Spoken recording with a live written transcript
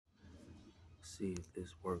see if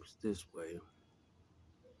this works this way.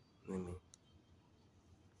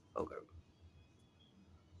 Okay.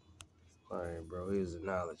 Alright, bro, here's the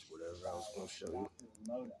knowledge, whatever I was going to show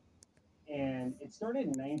you. And it started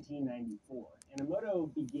in 1994. And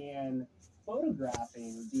Emoto began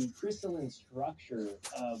photographing the crystalline structure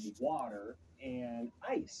of water and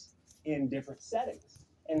ice in different settings.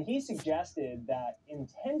 And he suggested that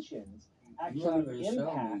intentions actually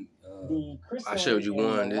impact the crystalline. I showed you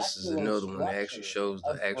one. And This is another one that actually shows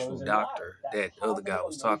the actual doctor that the other guy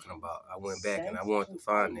was talking about. I went back and I wanted to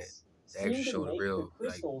find that. They actually show the real,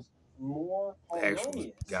 like, more the actual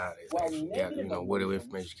guy that actually got, where the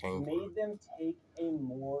information came from. Made them take a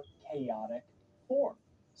more chaotic form.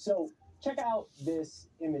 So check out this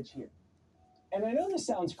image here. And I know this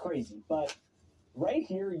sounds crazy, but right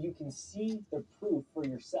here you can see the proof for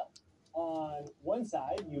yourself. On one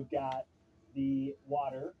side, you've got the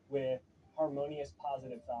water with harmonious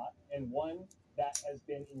positive thought, and one that has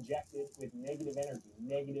been injected with negative energy,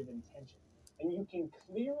 negative intention. And you can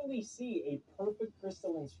clearly see a perfect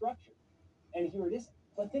crystalline structure. And here it is.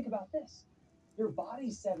 But think about this. Your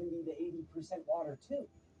body's 70 to 80% water too.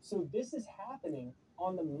 So this is happening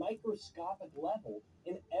on the microscopic level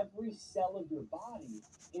in every cell of your body,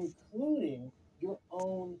 including your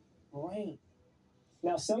own brain.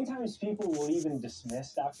 Now, sometimes people will even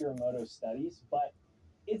dismiss Dr. Emoto's studies, but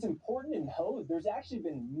it's important to know there's actually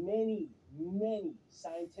been many, many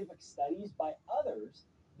scientific studies by others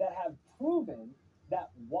that have proven that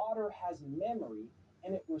water has memory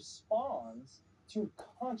and it responds to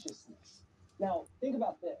consciousness. Now, think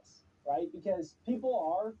about this, right? Because people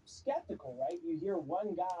are skeptical, right? You hear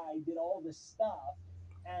one guy did all this stuff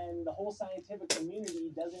and the whole scientific community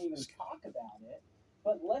doesn't even talk about it.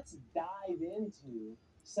 But let's dive into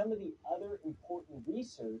some of the other important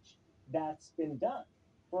research that's been done.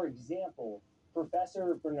 For example,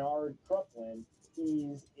 Professor Bernard Krupplin,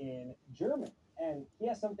 he's in Germany, and he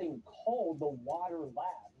has something called the Water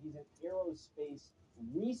Lab. He's an aerospace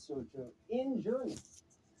researcher in Germany,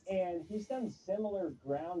 and he's done similar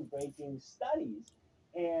groundbreaking studies,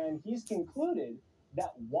 and he's concluded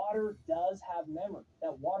that water does have memory,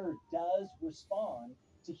 that water does respond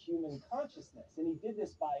to human consciousness. And he did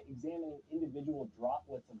this by examining individual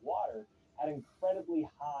droplets of water at incredibly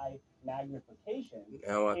high magnification.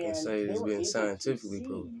 Now I can say it's been scientifically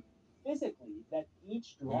proven. Physically, that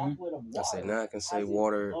each droplet of water. I say now I can say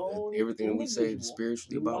water, everything that we say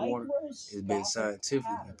spiritually about water has been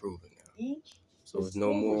scientifically proven now. So it's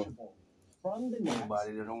no more from the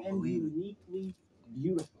nobody that don't believe it. Uniquely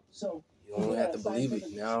beautiful. So you don't have to believe it.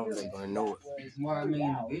 Now they're gonna know it. Well, I mean,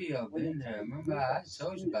 the video been there. Remember, I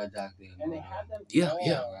told you about Dr. Emoto. Yeah.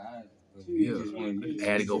 I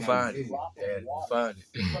had to go find it.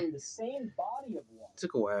 From the same body of water.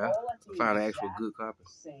 Took a while to find an actual good copy.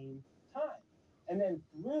 Same time. And then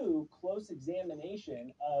through close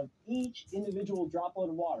examination of each individual droplet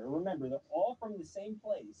of water, remember, they're all from the same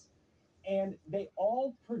place, and they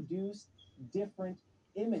all produce different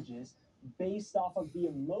images based off of the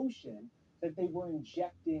emotion that they were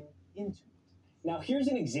injecting into it. Now, here's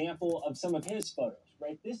an example of some of his photos,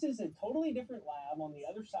 right? This is a totally different lab on the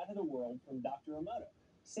other side of the world from Dr. Emoto.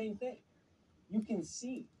 Same thing. You can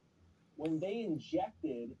see when they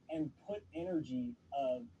injected and put energy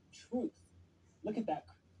of truth. Look at that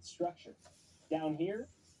structure. Down here,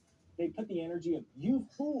 they put the energy of, you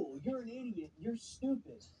fool, you're an idiot, you're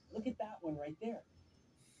stupid. Look at that one right there.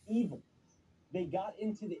 Evil. They got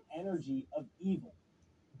into the energy of evil,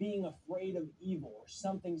 being afraid of evil or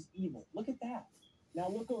something's evil. Look at that. Now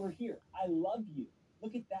look over here. I love you.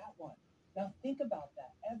 Look at that one. Now think about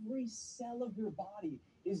that. Every cell of your body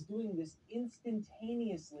is doing this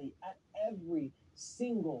instantaneously at every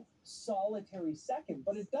single solitary second.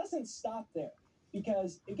 But it doesn't stop there,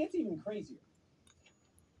 because it gets even crazier.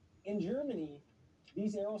 In Germany,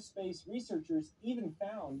 these aerospace researchers even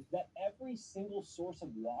found that every single source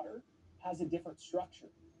of water has a different structure.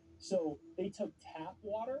 So they took tap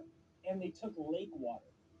water and they took lake water.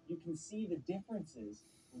 You can see the differences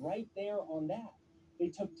right there on that. They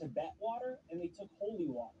took Tibet water and they took holy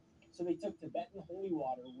water. So they took Tibetan holy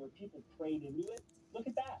water where people prayed into it. Look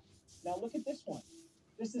at that. Now look at this one.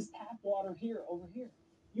 This is tap water here, over here.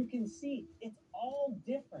 You can see it's all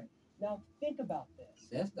different. Now think about this.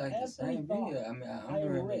 That's like the same video. I mean,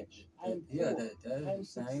 I'm rich. Yeah,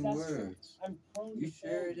 that's the same words. You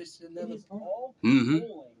sure this is another point?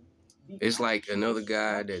 It's like another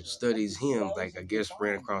guy that studies him, like I guess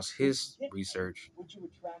ran across his research,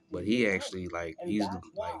 but he actually he's the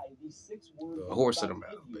horse of the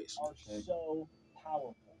mouth, basically. So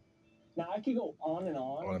powerful. Now, I could go on and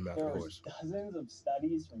While on. I'm out the There's horse. dozens of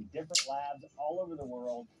studies from different labs all over the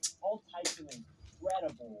world, all types of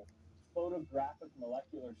incredible photographic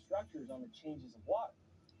molecular structures on the changes of water.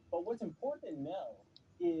 But what's important to know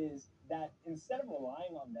is that instead of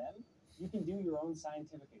relying on them, you can do your own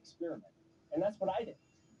scientific experiment. And that's what I did.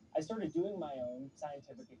 I started doing my own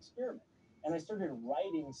scientific experiment. And I started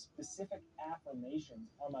writing specific affirmations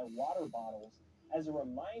on my water bottles as a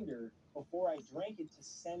reminder before I drank it to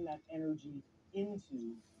send that energy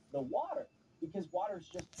into the water because water's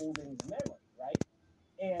just holding the memory, right?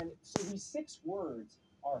 And so these 6 words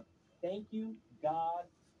are thank you, God,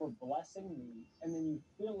 for blessing me. And then you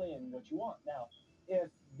fill in what you want. Now, if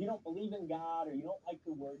you don't believe in God or you don't like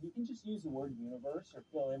the word, you can just use the word universe or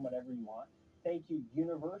fill in whatever you want. Thank you,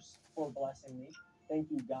 universe, for blessing me. Thank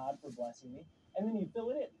you, God, for blessing me. And then you fill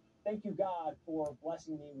it in. Thank you, God, for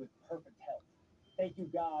blessing me with perfect health. Thank you,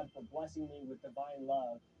 God, for blessing me with divine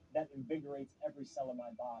love that invigorates every cell of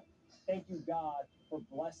my body. Thank you, God, for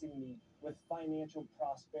blessing me with financial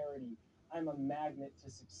prosperity. I'm a magnet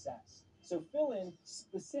to success. So fill in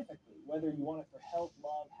specifically whether you want it for health,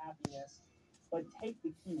 love, happiness, but take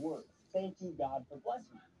the key word. Thank you, God, for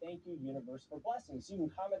blessing me. Thank you, universe, for blessing me. So you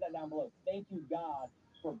can comment that down below. Thank you, God,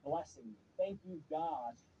 for blessing me. Thank you,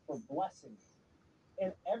 God, for blessing me.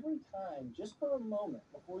 And every time, just for a moment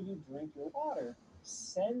before you drink your water,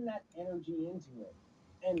 send that energy into it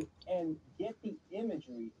and get the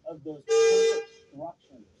imagery of those perfect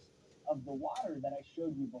structures of the water that I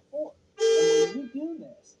showed you before. And when you do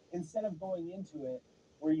this, instead of going into it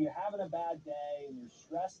where you're having a bad day and you're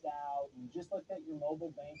stressed out and you just looked at your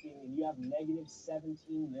mobile banking and you have negative $17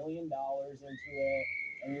 million into it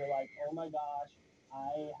and you're like, oh my gosh,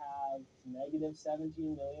 I have negative $17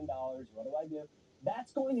 million. What do I do?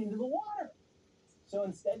 That's going into the water. So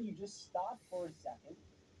instead, you just stop for a second.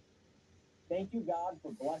 Thank you, God,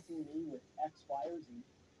 for blessing me with X, Y, or Z.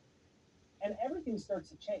 And everything starts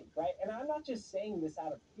to change, right? And I'm not just saying this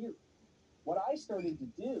out of theory. What I started to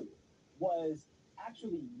do was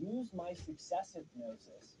actually use my success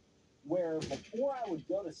hypnosis, where before I would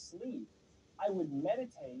go to sleep, I would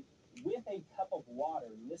meditate with a cup of water,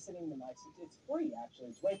 listening to my. It's free, actually.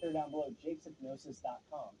 It's right there down below,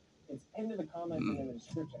 jakeshypnosis.com. It's pinned in the comments and in the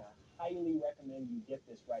description. I highly recommend you get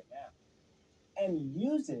this right now and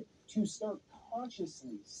use it to start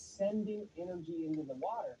consciously sending energy into the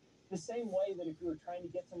water. The same way that if you were trying to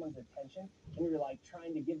get someone's attention and you're like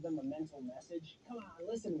trying to give them a mental message, come on,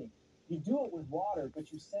 listen to me. You do it with water,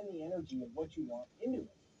 but you send the energy of what you want into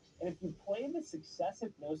it. And if you play the success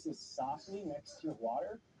hypnosis softly next to your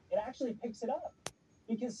water, it actually picks it up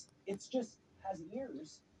because it's just has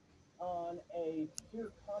ears on a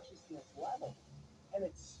pure consciousness level and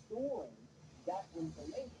it's storing that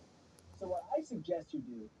information. So what I suggest you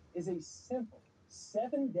do is a simple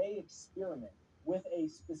 7-day experiment with a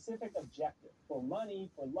specific objective for money,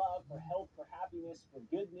 for love, for health, for happiness, for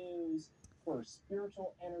good news, for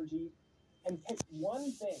spiritual energy, and pick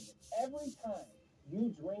one thing every time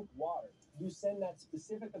you drink water. You send that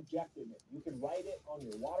specific objective in. You can write it on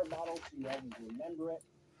your water bottle so you always remember it,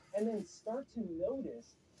 and then start to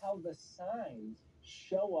notice how the signs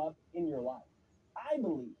show up in your life. I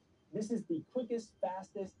believe this is the quickest,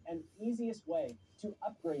 fastest, and easiest way to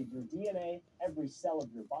upgrade your DNA, every cell of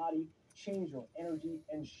your body, change your energy,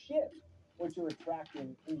 and shift what you're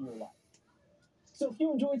attracting into your life. So if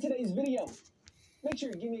you enjoyed today's video, make sure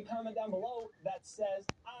you give me a comment down below that says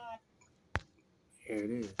I. Here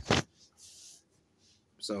it is.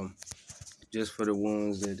 So, just for the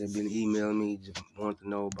ones that have been emailing me, just want to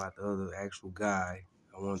know about the other actual guy,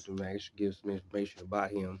 I want to actually give some information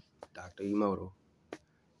about him, Dr. Emoto.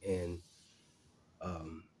 And,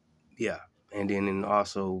 yeah. And then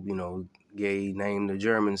also, Gay named the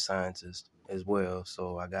German scientist as well.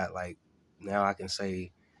 So I got now I can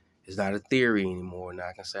say it's not a theory anymore. Now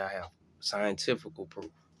I can say I have scientific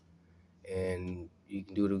proof. And you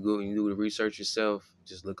can do the research yourself.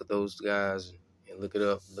 Just look at those guys and look it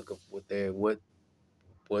up. Look up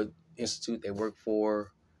what institute they work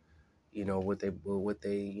for. What they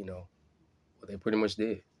pretty much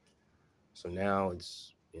did. So now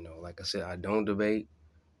it's like I said, I don't debate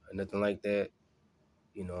or nothing like that.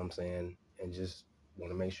 You know what I'm saying? And just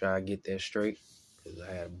want to make sure I get that straight because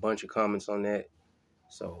I had a bunch of comments on that.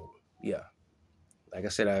 So yeah, like I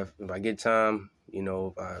said, if I get time,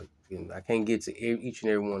 if I can't get to each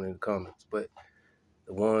and every one of the comments, but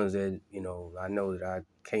the ones that I know that I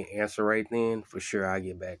can't answer right then, for sure I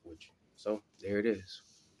get back with you. So there it is.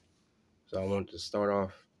 So I wanted to start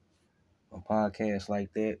off my podcast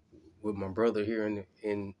like that with my brother here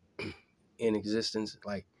in existence,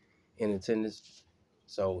 like in attendance.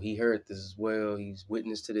 So he heard this as well. He's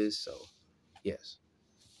witness to this. So yes.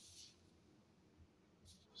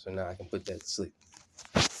 So now I can put that to sleep.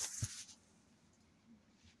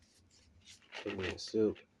 Put me in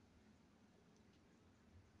silk.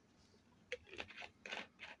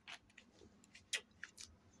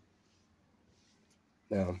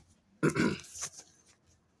 Now,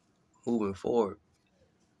 moving forward,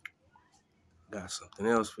 got something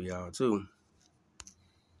else for y'all too.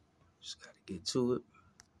 Just got to get to it.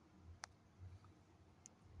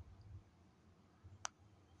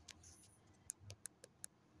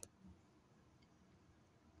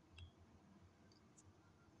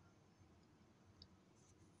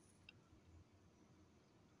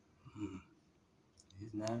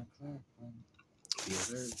 It's 9 o'clock. Yes,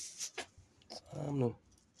 sir. Time to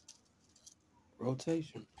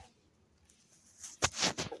rotation.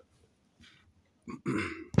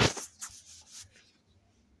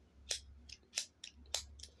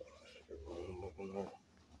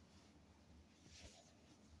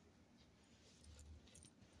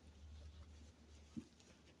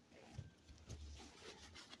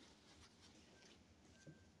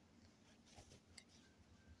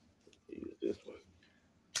 Use this one.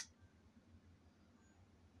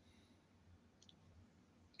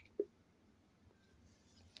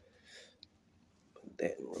 Put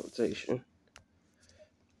that in rotation.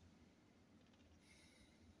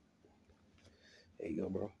 There you go,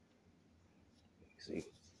 bro. See?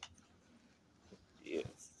 Yeah.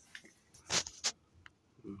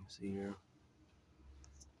 Let me see here.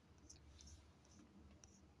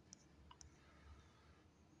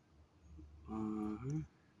 Mm-hmm.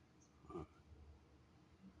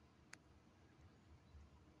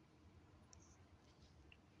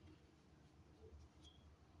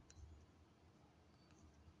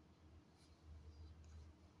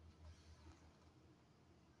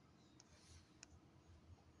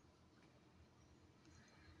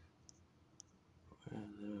 Where's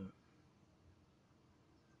that?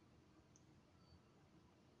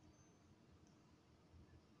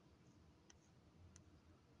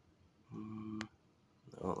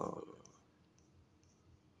 Hold on.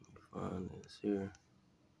 Find this here.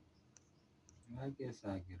 I guess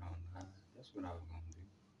I get on live. That's what I was gonna do.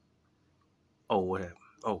 Oh, what happened?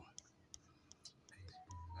 Oh.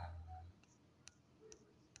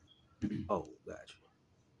 Oh, gotcha.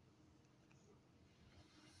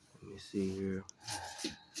 Let me see here.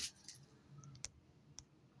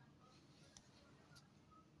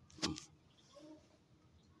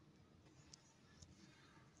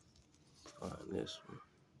 Find this one.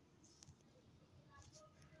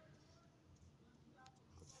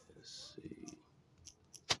 Let's see.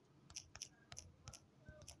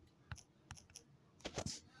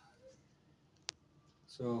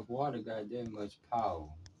 So if water got that much power,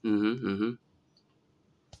 Mm-hmm.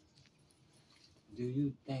 do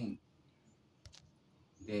you think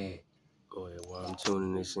that Go ahead while I'm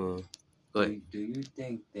tuning this in. Go ahead. do you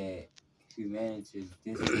think that humanity's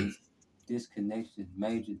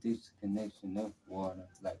major disconnection of water,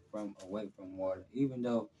 like from away from water, even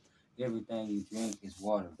though everything you drink is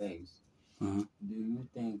water based? Mm-hmm. Do you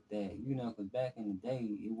think that because back in the day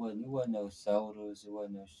it wasn't no sodas, it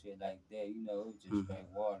wasn't no shit like that. It was just straight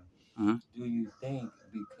water. Mm-hmm. Do you think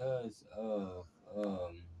because of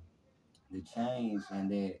the change and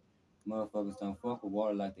that motherfuckers don't fuck with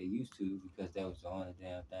water like they used to because that was the only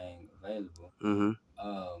damn thing available?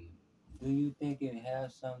 Mm-hmm. Do you think it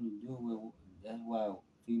has something to do with that's why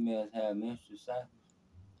females have menstrual cycles?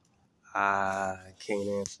 I can't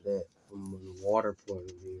answer that from the water point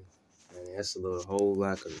of view. And that's a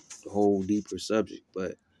whole deeper subject.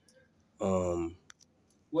 But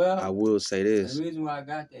Well, I will say the this. reason why I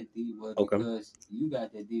got that deep was Okay. because you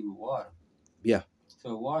got that deep with water. Yeah.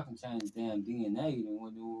 So water can change the damn DNA.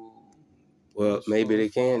 Well, maybe they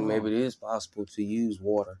can. Maybe it is possible to use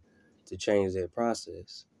water to change that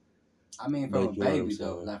process. I mean, from a But you know what I'm baby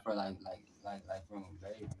though, saying? like from a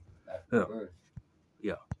baby, like from Yeah. birth.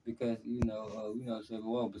 Yeah. Because so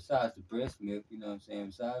well, besides the breast milk, you know what I'm saying.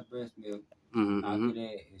 Besides breast milk, Mm-hmm. after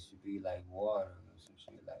that it should be like water or some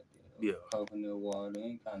shit like that. Or Yeah. coconut water,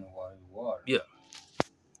 any kind of water. Yeah.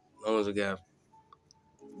 As long as it got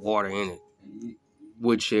water in it, You,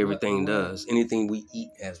 which everything well, does. Anything we eat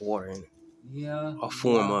has water in it. yeah, A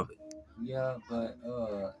form of it. yeah, but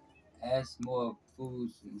as more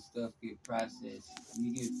foods and stuff get processed,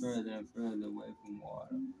 you get further and further away from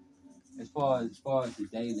water. As far as the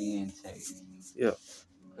daily intake. Yeah.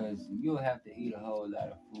 Because you'll have to eat a whole lot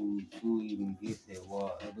of food to even get that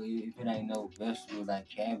water. But if it ain't no vegetable like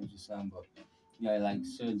cabbage or something, but like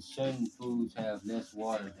certain foods have less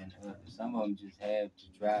water than others. Some of them just have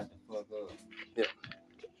to dry the fuck up. Yeah.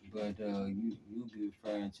 but you be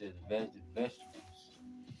referring to the vegetables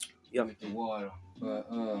Yep. with the water. But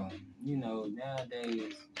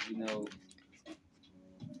nowadays,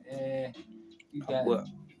 eh, you got. Well,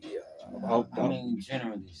 yeah. I mean,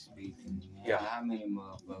 generally speaking, Yeah. how many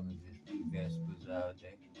motherfuckers just eat vegetables all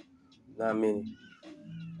day? Not many.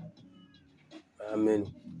 Not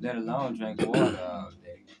many. Let alone drink water all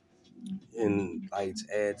day. And like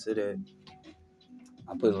to add to that,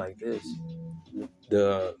 I put it like this: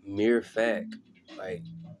 the mere fact, like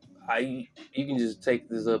you can just take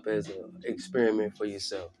this up as an experiment for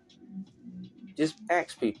yourself. Just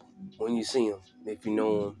ask people when you see them, if you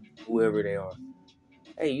know them, whoever they are.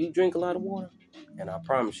 Hey, you drink a lot of water, and I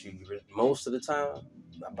promise you, most of the time,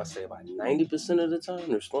 I'm about to say about 90% of the time,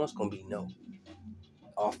 the response gonna be no,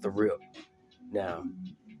 off the rip. Now,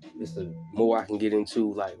 it's the more I can get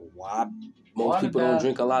into like why most Water people don't got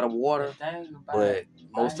drink a lot of water, the thing about but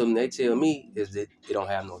most of them they tell me is that it don't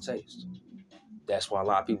have no taste. That's why a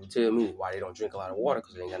lot of people tell me why they don't drink a lot of water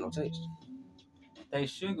because they ain't got no taste. they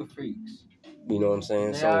sugar freaks. You know what I'm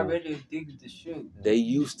saying? They So already addicted to sugar. they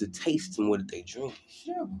used to tasting what they drink,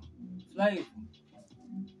 Sugar, flavor,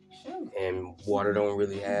 sugar. and water don't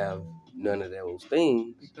really have none of those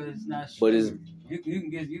things. Because it's not But it's sugar.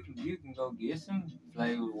 You can go get some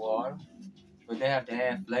flavored water, but they have to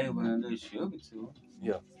add flavor and a little sugar to it.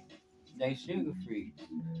 yeah, They sugar freaks.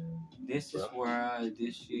 This is well, where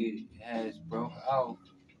this shit has broke off,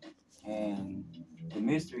 and the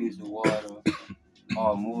mysteries of water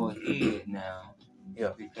are more hid now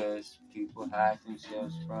yeah. because people hide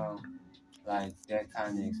themselves from like that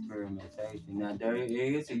kind of experimentation. Now there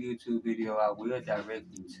is a YouTube video I will direct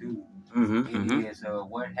you to. It Mm-hmm. is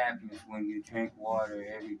what happens when you drink water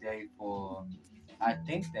every day for I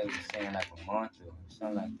think they were saying like a month or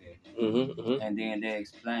something like that. Mm-hmm. Mm-hmm. And then they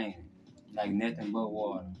explain like nothing but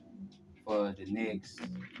water for the next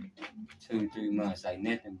 2 3 months, like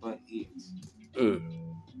nothing but it. Mm.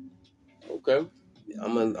 Okay.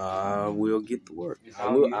 I will get to work. It's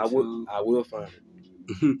on YouTube. I will find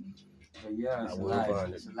it. But yeah, I will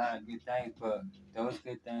find it. it's a lot of good things, but those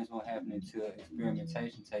good things won't happen until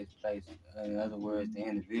experimentation takes place. In other words, the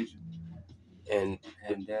individual. And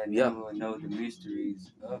And they'll yeah. never know the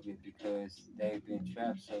mysteries of it because they've been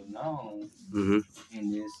trapped so long Mm-hmm.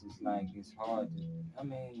 in this. It's like it's hard to. I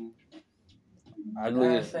mean, I like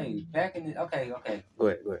I live. say, back in the okay. Go ahead. Go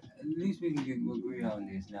ahead. At least we can agree on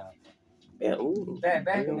this now. Yeah. Ooh, Back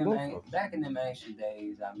we in on them both of them. back in them ancient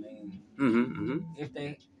days, I mean, Mm-hmm. Mm-hmm. if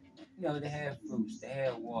they they had fruits, they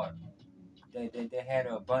had water, they had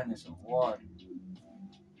an abundance of water.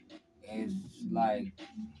 It's like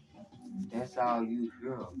that's all you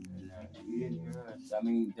hear of in there. You didn't hear us. I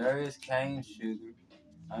mean, there is cane sugar.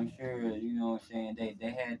 I'm sure you know what I'm saying.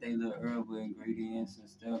 They had their little herbal ingredients and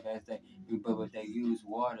stuff as but they use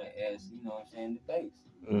water as what I'm saying the base.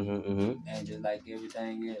 Mm-hmm. Mm-hmm. And just like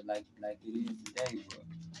everything is like it is today, but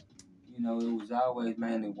it was always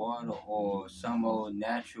mainly water or some old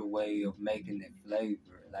natural way of making it flavor,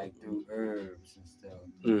 like through herbs and stuff,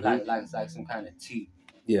 Mm-hmm. like some kind of tea.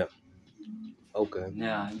 Yeah. Okay.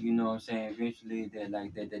 Now, you know what I'm saying? Eventually,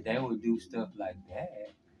 that they would do stuff like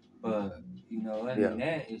that, but other Yeah. than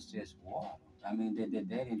that, it's just water. I mean, they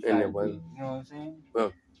didn't And try then to do, when you know what I'm saying?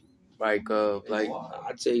 well, It's like water.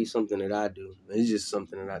 I tell you something that I do. It's just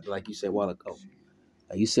something that I like you said a while ago.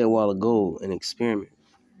 Like you said a while ago, an experiment.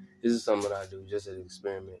 This is something I do just as an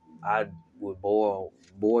experiment. I would boil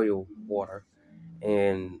water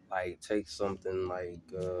and like take something like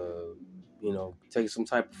take some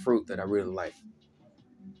type of fruit that I really like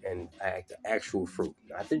and add the actual fruit,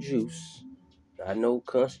 not the juice, not no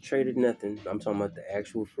concentrated nothing. I'm talking about the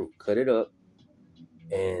actual fruit. Cut it up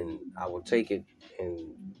and I will take it and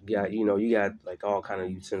you got like all kind of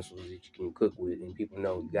utensils that you can cook with, and people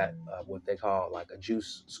know you got what they call like a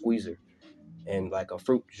juice squeezer and like a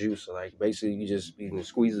fruit juice. Like basically, you can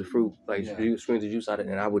squeeze the fruit, like Yeah. squeeze the juice out of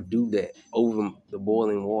it. And I would do that over the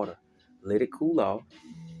boiling water, let it cool off,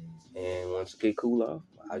 and once it get cool off,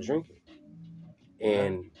 I drink it. Yeah.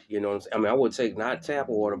 And you know what I'm saying? I mean, I would take not tap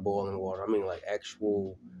water, boiling water. I mean, like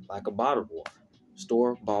actual, like a bottled water,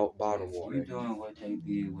 store bought Yeah, bottled you water. doing what they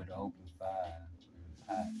did with the open fire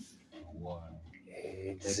pot of water.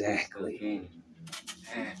 They put stuff Exactly. in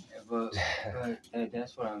it. And,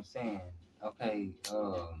 that's what I'm saying. Okay,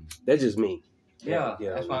 That's just me. yeah, Yeah, that's you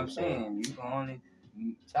know what what I'm I'm saying? saying. You can only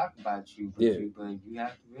talk about you, Yeah, but you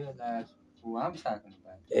have to realize who I'm talking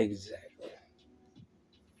about. exactly.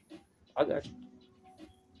 I got you.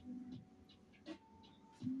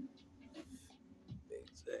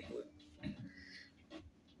 Exactly.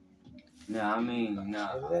 Now, I mean, Say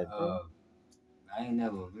that, bro. I ain't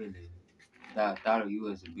never really. thought of you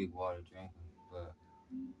as a big water drinker, but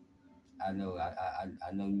I know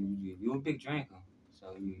you a big drinker.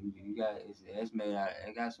 So you got it's made out.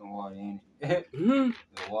 It got some water in it. Mm-hmm.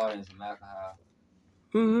 The water and some alcohol.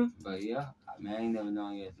 Mm-hmm. But yeah, I ain't never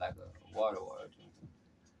known you as like a water drinker.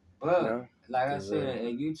 But No, like I cause said,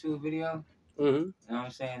 a YouTube video. mm-hmm. You know what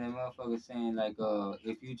I'm saying? That motherfucker saying like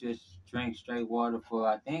if you just drink straight water for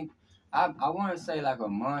I think I want to say like a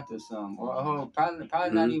month or something or probably not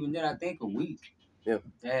Mm-hmm. even that. I think a week. Yeah.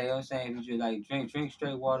 Yeah, you know what I'm saying? If you just like drink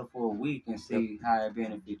straight water for a week and Yep. see how it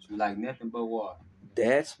benefits you, like nothing but water.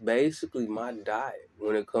 That's basically my diet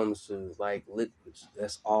when it comes to like liquids.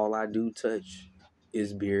 That's all I do touch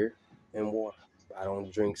is beer and water. I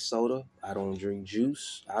don't drink soda. I don't drink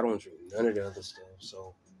juice. I don't drink none of the other stuff.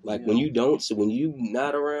 So like Yeah, when you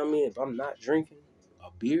not around me, if I'm not drinking a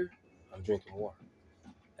beer, I'm drinking water.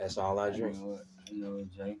 That's all I drink. I know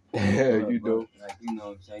it, Jay. You But know, like you know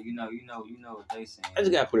what I'm saying, you know what they saying. I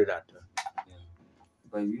just gotta put it out there. Yeah.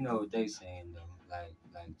 But you know what they saying though, like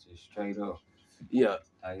just straight up. Yeah,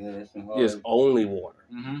 Like yeah, that's some just hard. only water.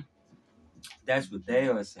 That's what they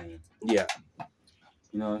are saying. Yeah.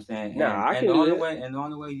 You know what I'm saying? Nah, I And can do that. the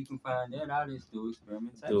only way you can find that out is through Do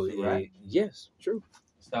experimentation, right? it. Yes, true.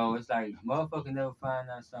 So it's like motherfuckers never find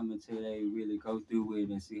out something until they really go through it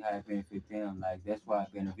and see how it benefit them. Like that's why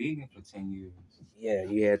I've been a vegan for 10 years. Yeah,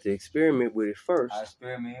 you had to experiment with it first. I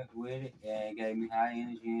experimented with it and it gave me high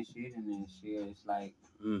energy and shit, and then shit, it's like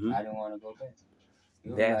Mm-hmm. I didn't want to go back. It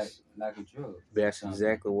was That's like a drug. that's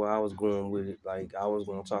exactly where I was going with it. Like I was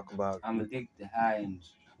going to talk about. I'm addicted to high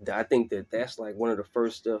energy. I think that's like one of the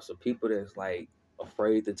first steps of people that's like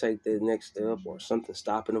afraid to take that next step or something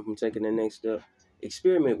stopping them from taking the next step.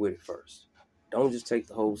 Experiment with it first. Don't just take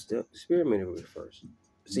the whole step. Experiment with it first.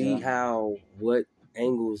 See Yeah. how what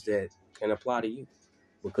angles that can apply to you.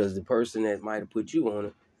 Because the person that might have put you on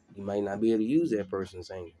it, you might not be able to use that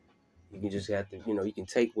person's angle. You can just have to, you can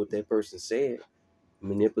take what that person said,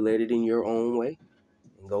 manipulate it in your own way,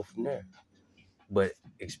 and go from there. But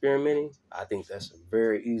experimenting, I think that's a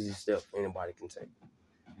very easy step anybody can take.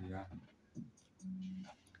 Yeah.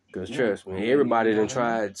 Because Yeah. trust me, Yeah, everybody you done never know.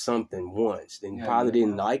 tried something once, then Yeah, probably you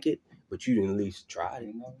didn't know. like it, but you didn't at least try You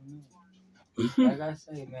it. never know. Like I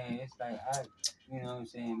say, man, it's like you know what I'm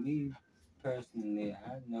saying. Me personally,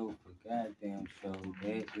 I know for goddamn sure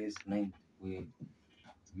that it's linked with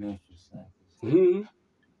menstrual cycles Mm-hmm.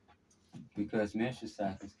 because menstrual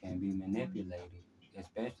cycles can be manipulated,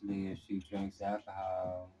 especially if she drinks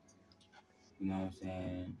alcohol. You know what I'm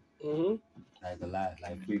saying? Mm-hmm. Like a lot,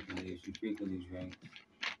 like frequently. If she frequently drinks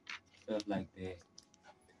stuff like that.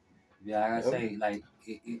 Yeah, like I Yep. say, like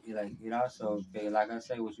like it also, like I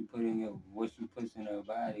say, what you put in her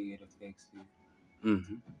body, it affects it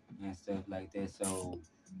Mm-hmm. and stuff like that. So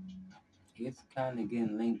it's kind of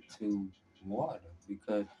getting linked to water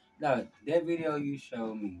because now that video you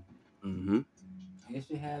showed me, Mm-hmm. it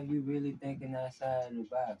should have you really thinking outside of the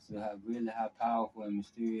box. So how powerful and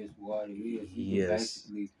mysterious water is. Yes.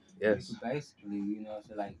 You Yes. could basically,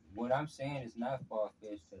 so like what I'm saying is not far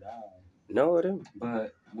fetched at all. No, it isn't.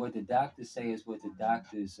 But what the doctors say is what the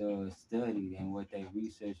doctors studied and what they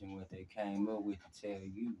researched and what they came up with to tell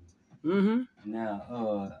you. Mm-hmm.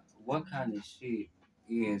 Now, what kind of shit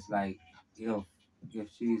is like if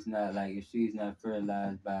she's not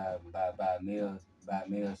fertilized by male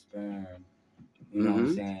sperm, you know what I'm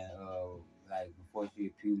Mm-hmm. saying? Like before she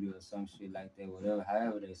had puberty or some shit like that, whatever,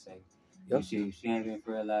 however they say. Yep. If she ain't been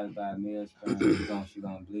fertilized by male sperm, she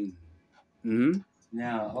gonna bleed. Mm-hmm.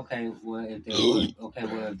 Now, okay, well if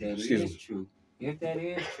that Excuse is me. true, if that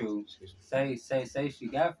is true, Excuse me. say she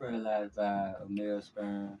got fertilized by a male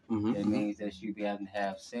sperm, Mm-hmm. that means that she be having to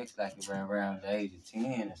have sex like around the age of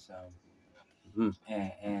 10 or something, Mm-hmm.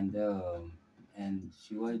 and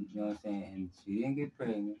she wasn't, you know what I'm saying, and she didn't get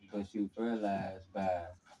pregnant, but she was fertilized by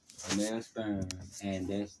a male sperm, and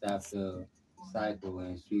that stopped the cycle,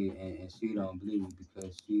 and she don't bleed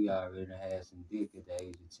because she already had some dick at the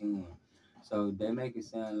age of 10. So they make it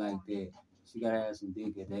sound like that she gotta have some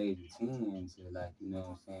dick at the age of 10 to like, you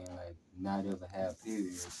know what I'm saying, like not ever have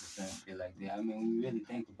periods or some shit like that. I mean, when you really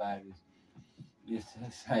think about it, it's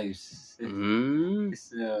like Mm-hmm.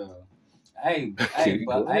 it's hey,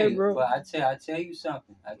 Go ahead, bro. but I tell you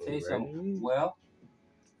something. I tell you something. Right. Well,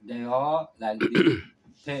 they are like the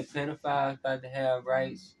pedophiles about to have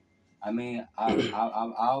rights. I mean,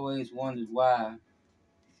 I always wondered why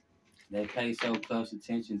they pay so close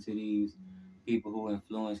attention to these people who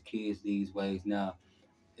influence kids these ways. Now,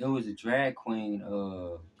 it was a drag queen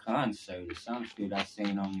concert or some shit I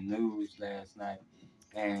seen on the news last night,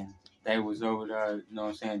 and they was over there, you know what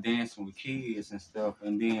I'm saying, dancing with kids and stuff,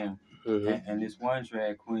 and then Mm-hmm. and this one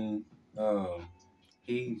drag queen. um,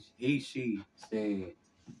 she said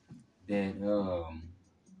that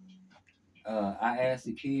I asked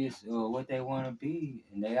the kids what they want to be,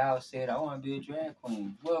 and they all said I want to be a drag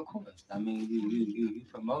queen. Well, of course, I mean you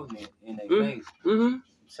promoting it in their face. Mm-hmm.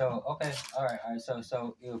 So okay, all right.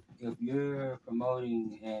 So if you're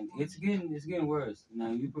promoting, and it's getting worse.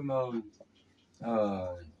 Now you promoting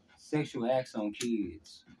uh sexual acts on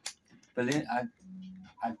kids, but then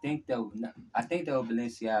I think though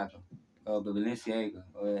Balenciaga,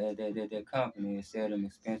 or that company sell them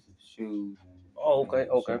expensive shoes Oh, and okay,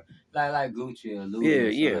 okay. shit, like Gucci or Yeah, Louis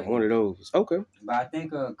or something yeah, like one that. of those. Okay. But I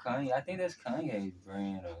think Kanye, I think that's Kanye's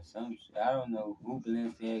brand or some shit. I don't know who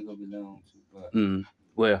Balenciaga belongs to, but Mm.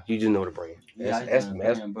 Well, you just know the brand. yeah, I just know the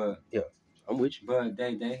That's brand. But yeah. I'm with but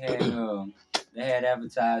they had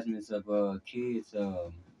advertisements of kids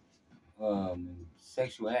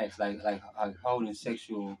sexual acts like holding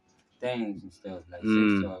sexual things and stuff like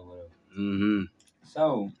you. sex toy or whatever. Mm-hmm.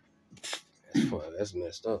 So That's fun. That's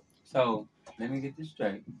messed up. so let me get this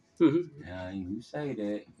straight. Mm-hmm. Now you say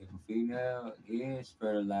that if a female is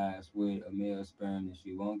fertilized with a male sperm, then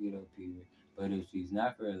she won't get her period. But if she's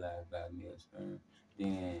not fertilized by a male sperm,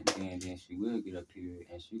 then she will get her period,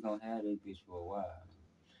 and she gonna have that bitch for a while.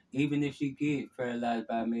 Even if she get fertilized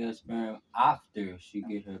by male sperm after she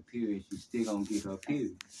get her period, she still gonna get her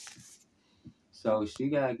period. So she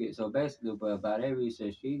gotta get so basically, but by that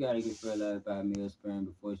research, she gotta get fertilized by male sperm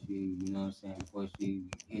before she, you know what I'm saying, before she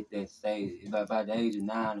hit that stage. By the age of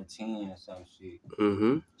 9 or 10 or some shit,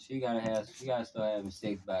 Mm-hmm. she gotta start having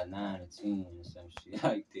sex by 9 or 10 or some shit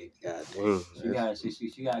like that. God dang.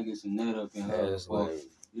 She gotta get some nut up in her That's before. like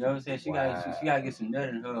You know what I'm saying? She gotta wow. get some nut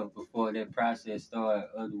in her before that process start.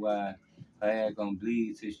 Otherwise, her ass gonna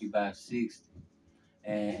bleed till she about 60.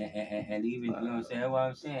 And even you know what I'm saying? That's what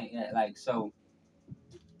I'm saying. Yeah, like so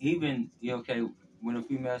even okay when a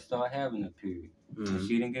female start having a period and Mm-hmm.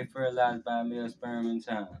 she didn't get fertilized by a male sperm in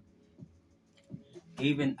time,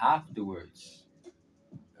 even afterwards,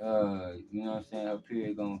 you know what I'm saying, her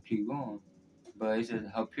period gonna keep going. But it's just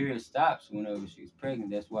her period stops whenever she's pregnant.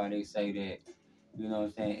 That's why they say that, you know what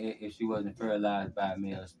I'm saying, if she wasn't fertilized by a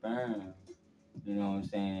male sperm, you know what I'm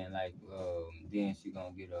saying, like then she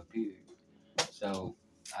gonna get her period. So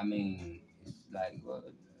I mean, it's like what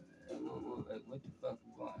the fuck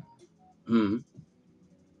is going on? Mm-hmm.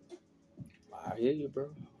 I hear you, bro.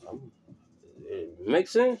 It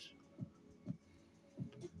makes sense.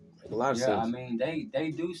 Make a lot of Yeah, I sense. mean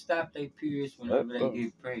they do stop their periods Right? whenever they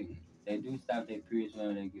get pregnant. They do stop their periods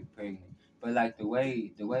whenever they get pregnant. But like the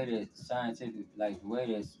way that scientific, like the way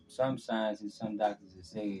that some scientists, some doctors have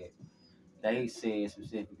said, they said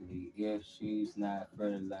specifically if she's not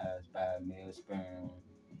fertilized by a male sperm,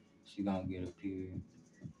 she gonna get a period.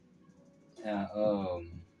 Now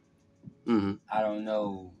Mm-hmm. I don't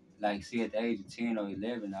know. Like, see, at the age of 10 or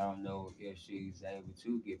 11, I don't know if she's able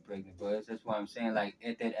to get pregnant. But that's what I'm saying. Like,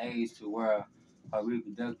 at that age to where her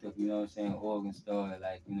reproductive, you know what I'm saying, organs start,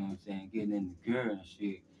 like, you know what I'm saying, getting in the gear and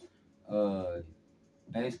shit. Uh,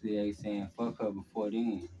 Basically, they saying fuck her before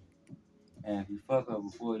then. And if you fuck her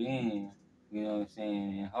before then, you know what I'm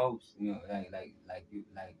saying, in hopes, you know,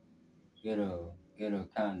 it'll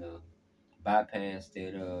kind of bypass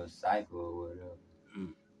that cycle or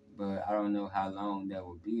whatever. But I don't know how long that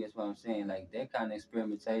would be. That's what I'm saying. Like that kind of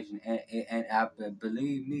experimentation, and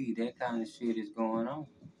believe me, that kind of shit is going on.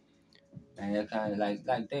 And that kind of like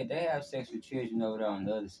they have sex with children over there on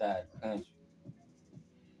the other side of the country.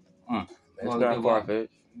 Mm. That's Well, not far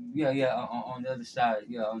fetched. yeah, on the other side,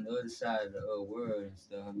 yeah, on the other side of the world and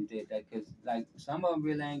stuff. We did that because like some of them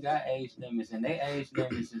really ain't got age limits, and their age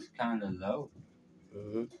limits is kind of low.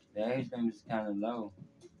 Mm-hmm. Their age limits is kind of low.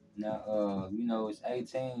 Now, you know, it's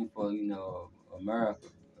 18 for America,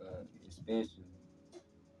 especially.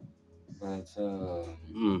 But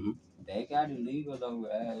Mm-hmm. they got it legal over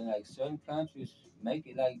like certain countries make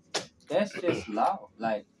it like that's just law.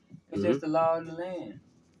 Like it's Mm-hmm. just the law of the land.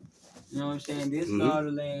 You know what I'm saying? This Mm-hmm. law of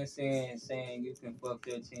the land saying you can fuck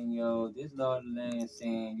 13-year old. This law of the land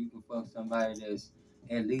saying you can fuck somebody that's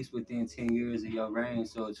at least within 10 years of your range.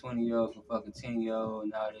 So a 20-year-old can fuck a 10-year-old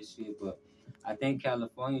and all this shit. But I think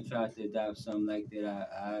California tried to adopt something like that.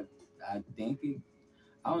 I think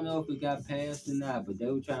I don't know if it got passed or not, but they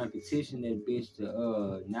were trying to petition that bitch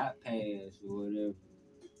to not pass or whatever.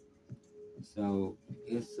 So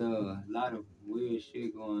it's a lot of weird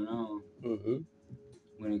shit going on Mm-hmm.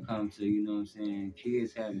 when it comes to, you know what I'm saying,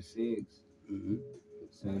 kids having sex. Mm-hmm.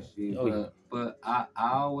 So shit. Oh yeah. But I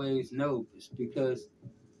always know because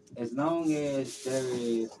as long as there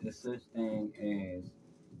is a such thing as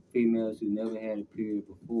females who never had a period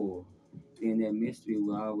before, then that mystery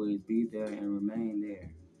will always be there and remain there.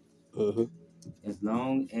 Mm-hmm. As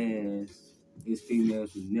long as it's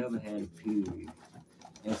females who never had a period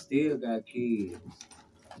and still got kids.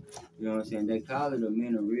 You know what I'm saying? They call it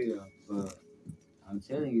amenorrhea, but I'm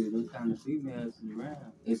telling you, those kind of females is around.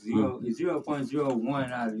 It's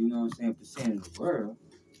 0.01 out of, you know what I'm saying, percent of the world.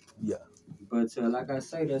 Yeah. But like I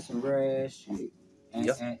say, that's some rare ass shit. And,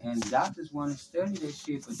 Yep. and doctors want to study that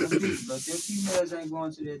shit, but them females ain't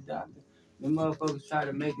going to that doctor. Them motherfuckers try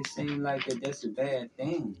to make it seem like that's a bad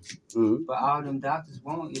thing. Mm-hmm. But all them doctors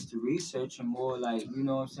want is to research and more, like, you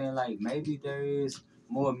know what I'm saying, like maybe there is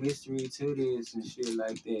more mystery to this and shit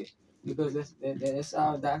like that. Because that's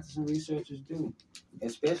all doctors and researchers do.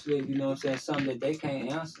 Especially, you know what I'm saying, something that they can't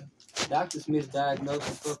answer. Doctors misdiagnose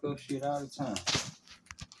and fuck up shit all the time.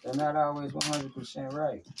 They're not always 100%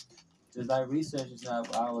 right. Just like research is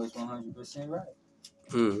not always 100% right.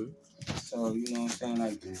 Mm-hmm. So, you know what I'm saying?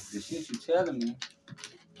 Like, the shit you telling me,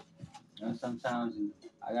 sometimes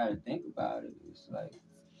I gotta think about it. It's like,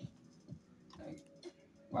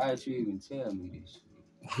 why did you even tell me this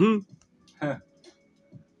shit?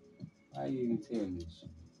 Why you even tell me this shit?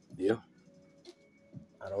 Yeah.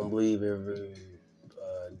 I don't believe every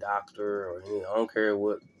doctor or any. I don't care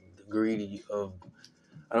what degree of.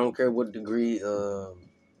 I don't care what degree of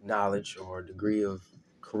knowledge or degree of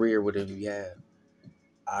career, whatever you have.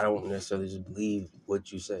 I don't necessarily just believe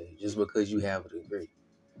what you say just because you have a degree.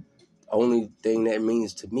 Only thing that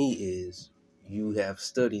means to me is you have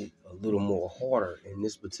studied a little more harder in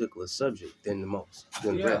this particular subject than the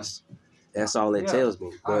Yeah, rest. That's all it yeah, tells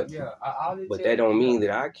me. But all it that don't yeah, mean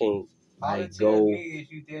that I can't all it like tells me go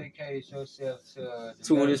is you dedicated yourself to the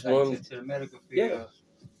to this one. to the medical Yeah. field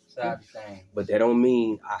side of things. But that don't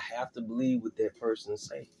mean I have to believe what that person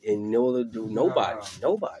say. And neither do nobody.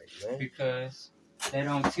 No. Nobody, man. Because they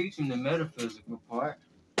don't teach them the metaphysical part.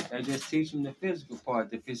 They just teach them the physical part,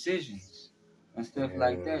 the physicians and stuff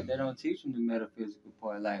like that. They don't teach them the metaphysical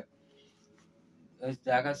part. Like, it's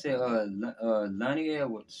like I said, Lonnie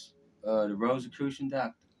Edwards, the Rosicrucian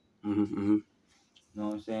doctor. Mm-hmm. You know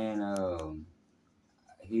what I'm saying?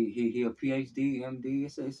 He a PhD, MD.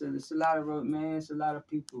 It's a lot of man. It's a lot of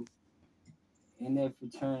people in that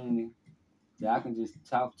fraternity that I can just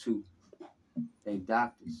talk to. They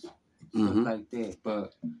doctors, stuff Mm-hmm. like that.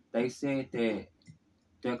 But they said that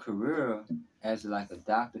their career as like a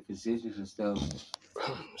doctor, physicians and stuff,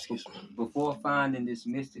 Excuse me. before finding this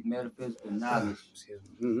mystic metaphysical knowledge, Excuse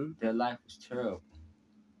me. Mm-hmm. their life was terrible.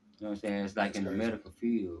 You know what I'm saying? It's like That's in the crazy. medical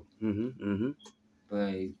field. Mm-hmm. Mm-hmm.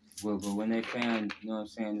 But but when they found, you know what I'm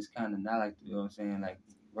saying, it's kind of not like, you know what I'm saying, like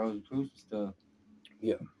Rosicrucian stuff,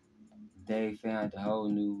 Yeah. they found a whole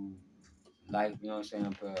new life, you know what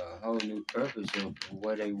I'm saying, a whole new purpose of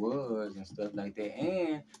what they was and stuff like that.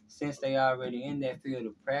 And since they already in that field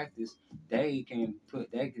of practice, they can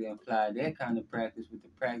apply that kind of practice with the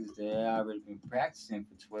practice that they already been practicing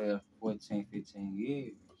for 12, 14, 15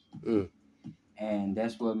 years. Mm. And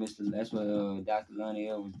that's what Dr. Lonnie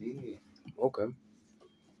Elvis did. Okay.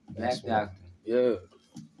 That's Black one. doctor. Yeah.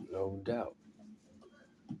 No doubt.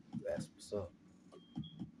 That's what's up.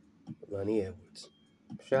 Lonnie Edwards.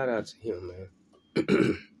 Shout out to him,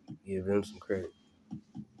 man. Give him some credit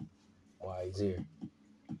while he's here.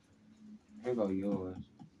 Here go yours.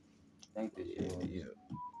 I think that's Yeah. yours.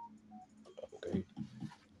 Yeah. Okay.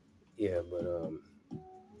 Yeah, but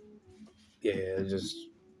yeah, just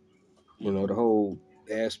the whole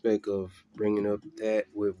aspect of bringing up that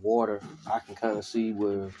with water, I can kind of see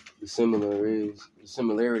where the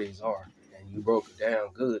similarities are, and you broke it down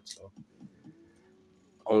good. So,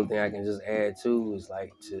 only thing I can just add to is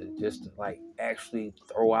like to like actually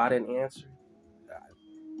throw out an answer. I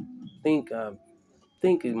think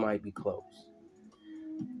it might be close.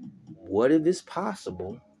 What if it's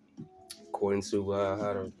possible? According to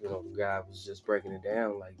how the guy was just breaking it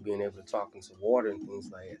down, like being able to talk into water and things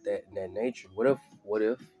like that in that nature. What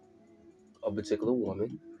if a particular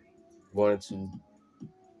woman wanted to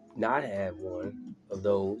not have one of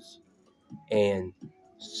those and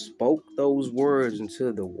spoke those words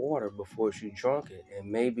into the water before she drank it, and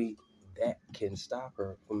maybe that can stop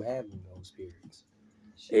her from having those periods.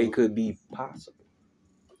 It could be possible.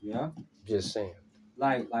 Yeah. Just saying.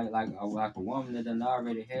 Like a woman that done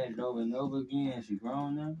already had it over and over again. She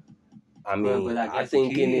grown now. I But mean, like I as a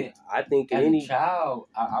think in it. kid, I think in as a any. child,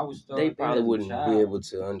 I would They start that probably as a wouldn't be child. able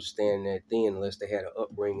to understand that then unless they had an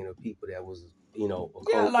upbringing of people that was, Yeah,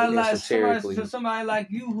 occult, like esoterically. somebody like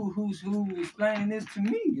you who's explaining this to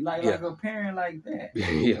me, like Yeah. a parent like that.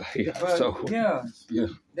 Yeah. But So. yeah, Yeah.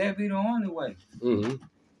 that'd be the only way. Mm-hmm.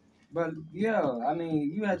 But yeah, I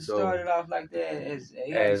mean, you had to So start it off like that as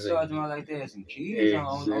you had to as a start them out like that as some kids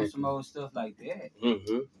on some exactly. old stuff like that.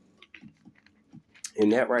 Mm-hmm.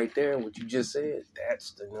 And that right there, what you just said,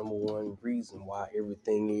 that's the number one reason why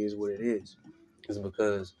everything is what it is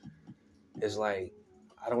because it's like,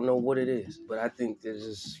 I don't know what it is, but I think there's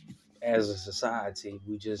just, as a society,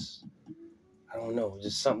 we just, I don't know,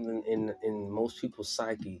 just something in most people's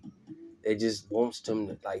psyche that just wants them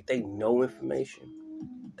to, like, they know information,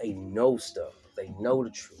 they know stuff, they know the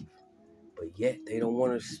truth, but yet they don't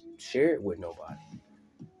want to share it with nobody.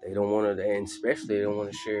 They don't want to, and especially they don't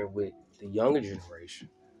want to share it with the younger generation.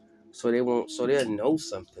 So they won't, so they'll know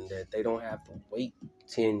something that they don't have to wait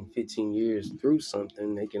 10, 15 years through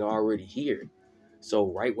something, they can already hear it.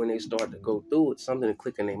 So right when they start to go through it, something to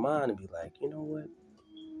click in their mind and be like, you know what?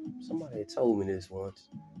 Somebody had told me this once.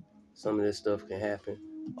 Some of this stuff can happen.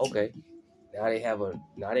 Okay. Now they have a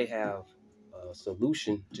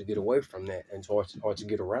solution to get away from that and or to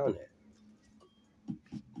get around that.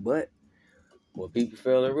 But what people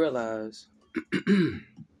fail to realize,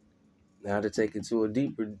 now to take it to a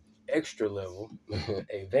deeper, extra level,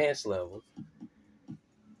 advanced level,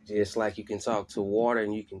 just like you can talk to water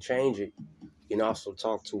and you can change it, you can also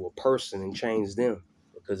talk to a person and change them.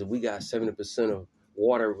 Because if we got 70% of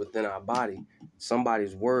water within our body,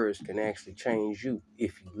 somebody's words can actually change you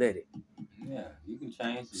if you let it. Yeah, you can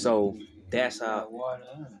change it. So that's how,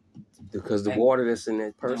 because the water that's in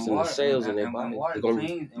that person, the cells in their body, water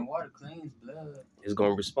cleans blood. is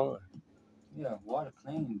going to respond. Yeah, water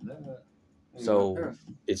cleans blood. So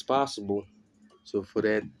it's possible. So for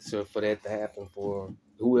that to happen for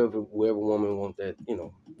whoever woman wants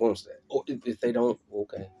that. Or if they don't,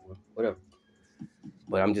 okay, whatever.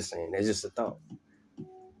 But I'm just saying, that's just a thought.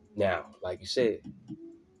 Now, like you said,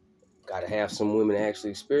 got to have some women actually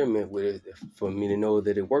experiment with it for me to know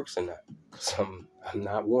that it works or not. Because I'm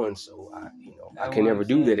not one, so I can never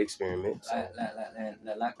do that experiment. So.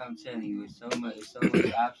 Like I'm telling you, it's so much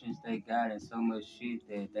options they got and so much shit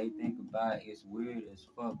that they think about. It's weird as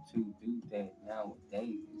fuck to do that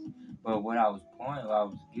nowadays. But what I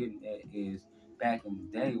was getting at is back in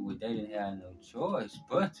the day where they didn't have no choice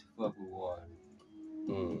but to fuck with water.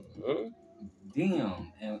 Mm-hmm.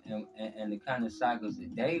 Them and the kind of cycles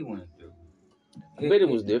that they went through. I bet it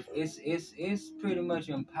was different. It's pretty much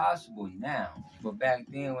impossible now. But back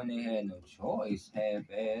then when they had no choice, half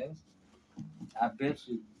ass, I bet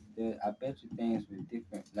you things were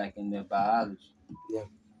different, like in their biology. Yeah,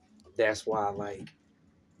 that's why like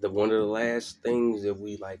one of the last things that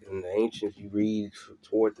we like in the ancients, you read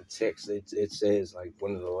toward the text, it says like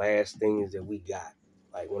one of the last things that we got,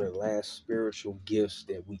 like one of the last spiritual gifts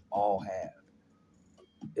that we all have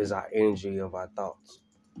is our energy of our thoughts.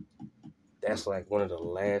 That's like one of the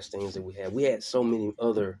last things that we had. We had so many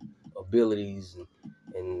other abilities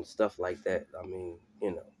and stuff like that. I mean,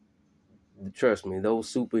 trust me,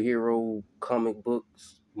 those superhero comic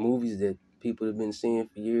books, movies that people have been seeing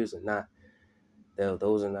for years are not,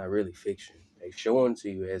 those are not really fiction. They show them to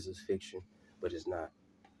you as it's fiction, but it's not.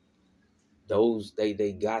 Those, they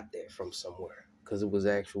got that from somewhere because it was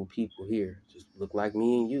actual people here, just look like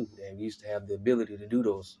me and you, that used to have the ability to do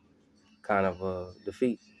those kind of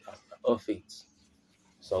feats.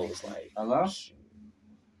 So it's like, Hello? shoot.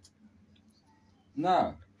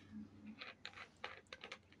 No.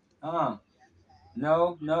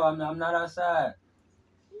 No, I'm not outside.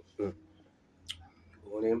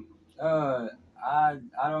 On him. I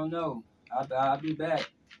don't know. I'll be back.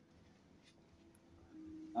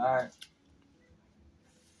 All right.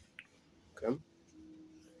 Okay.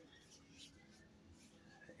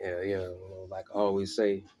 Yeah. Like I always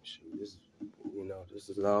say, shoot, this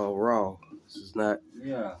is all raw. This is not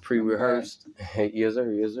pre-rehearsed. Yes,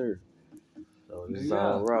 sir. Yes, sir. So this is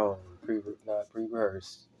all raw, not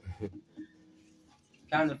pre-rehearsed.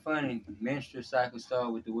 Kind of funny. Menstrual cycle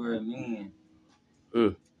start with the word men.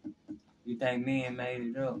 Mm. You think men made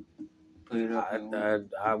it up? Put it up in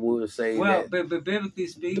I would say well, that but biblically the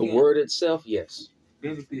speaking, word itself, yes.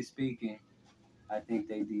 I think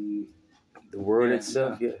they did. The word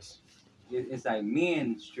itself, yes. It's like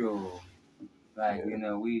menstrual. Like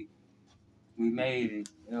Yeah. we made it.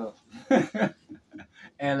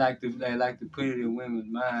 And like to put it in women's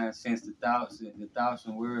minds since the thoughts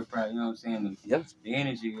and word probably, you know what I'm saying, the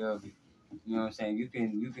energy of it. You know what I'm saying? You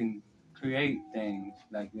can create things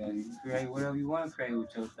like that. You can create whatever you want to create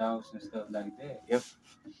with your thoughts and stuff like that. Yep.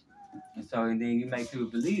 And then you make people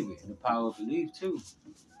believe it, the power of belief too.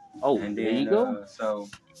 Oh, And there then you go. so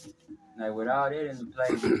like with all that in the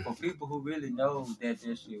play, for people who really know that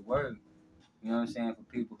shit works, you know what I'm saying, for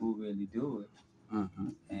people who really do it. Mm-hmm.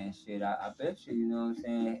 And shit, I bet you, you know what I'm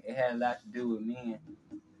saying, it had a lot to do with men.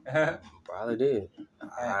 Probably did.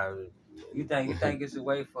 You think it's a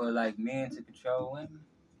way for like men to control women?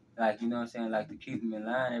 Like, you know what I'm saying, like to keep them in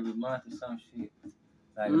line every month or some shit.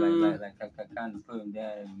 Mm, Kind of put them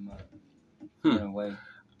down hmm. in a way.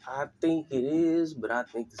 I think it is, but I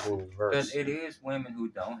think it's in Cause reverse. it is women who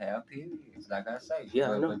don't have periods, like I say,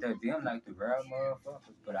 Yeah, I know. but they're them like the rare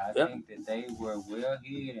motherfuckers. But I Yeah, think that they were well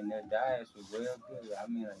hid and their diets were well good. I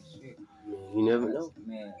mean, like shit. I mean, you never know.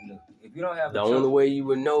 Man, look, if you don't have a The only choice, way you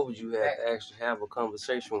would know is you have back, to actually have a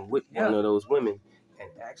conversation with one yeah, of those women and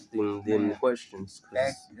ask them the man, questions. back,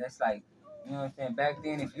 Cause that's like, you know what I'm saying? Back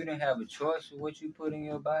then, if you didn't have a choice of what you put in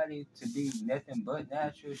your body to be nothing but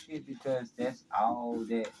natural shit, because that's all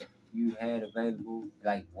that you had available,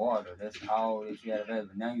 like water, that's all that you had available.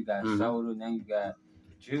 Now you got mm-hmm, soda, now you got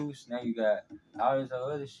juice, now you got all this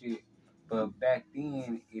other shit. But back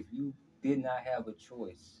then, if you did not have a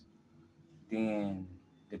choice, then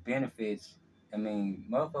the benefits, I mean,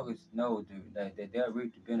 motherfuckers know that they'll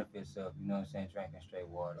reap the benefits of, you know what I'm saying, drinking straight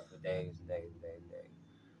water for days and days and days and days.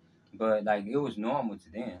 But like it was normal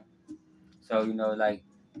to them. So, you know, like,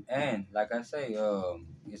 and like I say,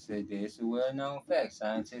 it's a well known fact,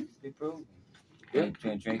 scientifically proven. yeah.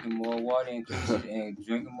 And drinking more water increases and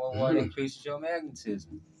drinking more water Mm-hmm. increases your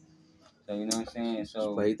magnetism. So you know what I'm saying? Just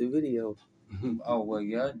So play the video. Mm-hmm. oh well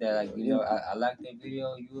yeah, that like you Yeah. know, I like that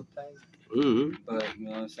video you would play. Mm-hmm. But you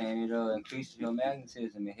know what I'm saying, it increases your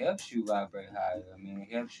magnetism. It helps you vibrate higher. I mean,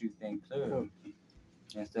 it helps you think Yeah. clearly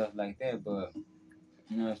and stuff like that. But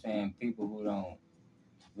you know what I'm saying, people who don't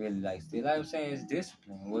really like still, like I'm saying, it's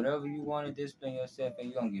discipline. Whatever you want to discipline yourself,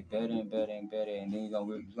 and you're gonna get better and better and better, and then you're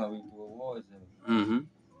gonna reap the rewards of it. Mm-hmm.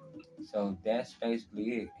 So that's basically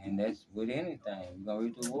it, and that's with anything. You're gonna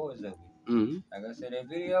reap the rewards of it. Mm-hmm. Like I said, that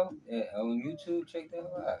video on YouTube, check that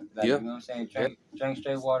out. Like Yeah. you know what I'm saying, Yeah. drink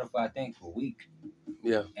straight water for I think a week.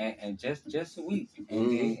 Yeah. And just a week,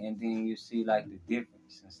 Mm-hmm. and then you see like the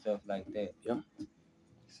difference and stuff like that. Yeah.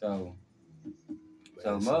 So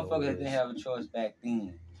Man, so motherfuckers didn't it's. have a choice back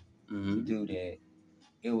then to Mm-hmm. do that.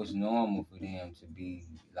 It was normal for them to be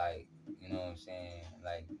like, you know what I'm saying,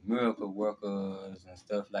 like miracle workers and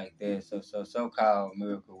stuff like that. So called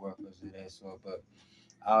miracle workers of that sort, but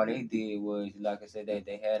all they did was, like I said,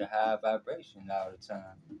 they had a high vibration all the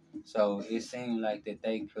time. So it seemed like that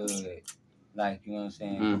they could, like, you know what I'm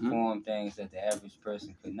saying, Mm-hmm. perform things that the average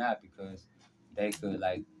person could not, because they could,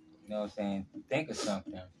 like, you know what I'm saying, think of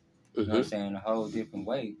something, you know what I'm Mm-hmm. saying, in a whole different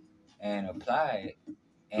way and apply it,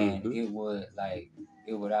 and Mm-hmm. it would, like,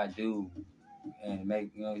 it would outdo and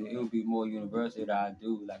make, you know, it would be more universal than I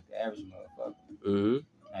do, like, the average motherfucker. Mm-hmm.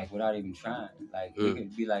 Like without even trying. Like it Mm.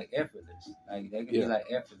 could be like effortless. Like they could be Yeah. like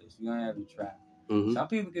effortless. You don't have to try. Mm-hmm. Some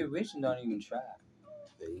people get rich and don't even try.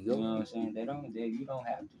 There you You go. know what I'm saying? You don't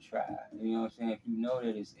have to try. You know what I'm saying? If you know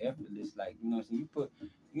that it's effortless, like you know what I'm saying, you put,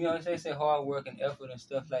 you know what I'm saying, say hard work and effort and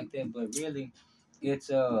stuff like that, but really it's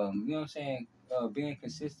you know what I'm saying, being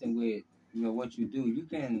consistent with, you know, what you do. You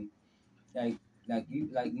can like like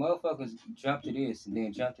motherfuckers jump to this and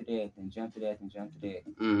then jump to that and jump to that and jump to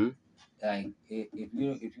that. Mm-hmm. Like if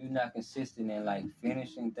you're not consistent in like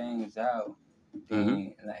finishing things out, Mm-hmm.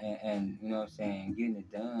 then and you know what I'm saying, getting it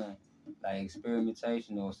done, like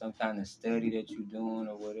experimentation or some kind of study that you're doing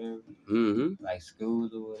or whatever, Mm-hmm. like school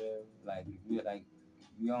or whatever. Like if you like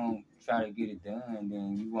you don't try to get it done,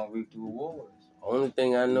 then you won't reap the rewards. Only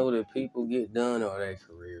thing I know that people get done are their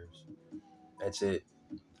careers. That's it.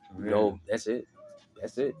 For real. No, that's it.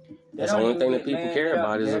 That's it. They That's the don't only even thing that get, people man. care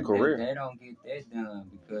about is a career. They don't get that done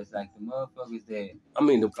because like the motherfuckers that I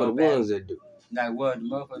mean, for go the back, ones that do. like what the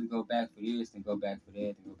motherfuckers go back for this and go back for that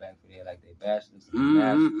and go back for that, like they bachelors and they Mm-hmm.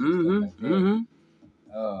 masters and stuff like Mm-hmm.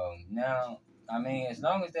 that. Mm-hmm. Now I mean, as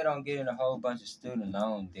long as they don't get in a whole bunch of student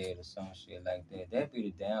loan debt or some shit like that, that'd be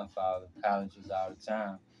the downfall of colleges all the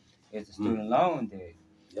time. It's the Mm. student loan debt.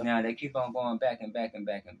 Yep. Now they keep on going back and back and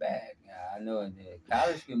back and back. Now, I know that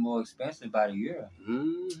college get more expensive by the year.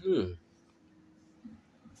 Mm-hmm.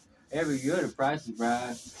 Every year the prices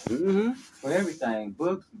rise Mm-hmm. for everything,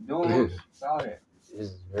 books, dorms, all that. This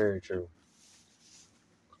is very true.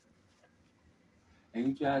 And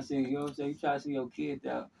you try to see, you know what I'm saying? You try to see your kid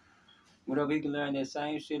out. Whatever he can learn that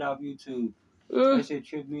same shit off YouTube. That shit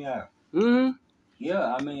tripped me out. Mm-hmm.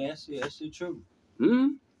 Yeah, I mean that shit true.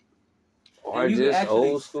 Mm-hmm. Or And you can just actually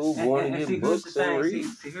old school going to and see get here's the books and thing. read.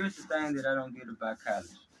 See here's the thing that I don't get about college.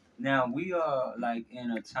 Now we are like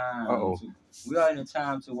in a time Uh-oh. to we are in a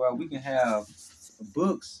time to where we can have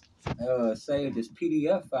books saved as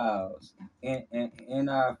PDF files in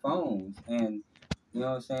our phones, and you know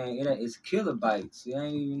what I'm saying, it's kilobytes. It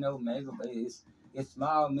ain't even no megabytes. It's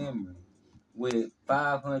small memory with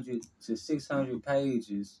 500 to 600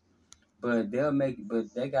 pages, but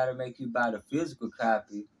they gotta make you buy the physical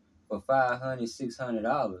copy for $500 $600.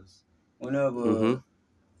 Mm-hmm. Whenever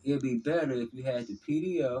it'd be better if you had the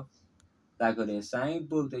PDF like that same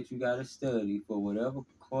book that you gotta study for whatever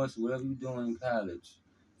course, whatever you doing in college,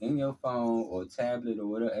 in your phone or tablet or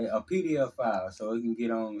whatever, a PDF file, so it can get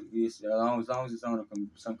on. As long as it's on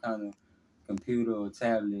some kind of computer or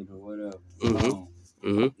tablet or whatever, Mhm. phone,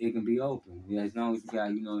 Mhm. it can be open. Yeah, as long as you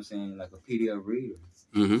got, you know what I'm saying, like a PDF reader.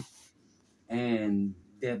 Mhm. And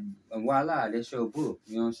that voila, that's your book.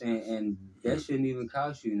 You know what I'm saying? And that shouldn't even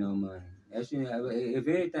cost you no money. That shouldn't. If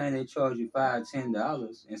anything, they charge you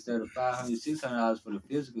 $5-10 instead of $500-600 for the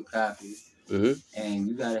physical copy. Mhm. And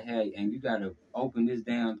you gotta open this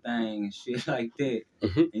damn thing and shit like that.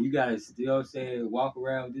 Mhm. And you gotta still say walk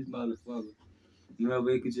around with this motherfucker. You know,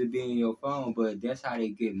 but it could just be in your phone, but that's how they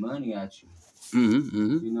get money at you. Mhm.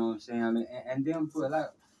 Mhm. You know what I'm saying? I mean, and then but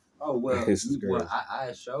like, oh well, This is crazy.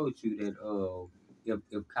 I showed you that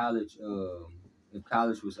if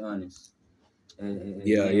college was honest,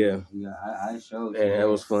 Yeah. Yeah. yeah, I showed you Man, that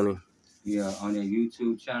was that. funny. Yeah, on their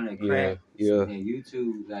YouTube channel, that Yeah. crack. Yeah. That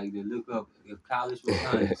YouTube, like they look up if college was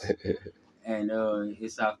honest, and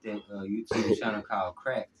it's off that YouTube channel called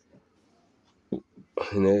Crack,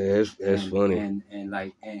 And that's funny.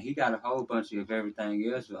 and he got a whole bunch of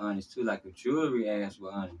everything else was honest too, like the jewelry ass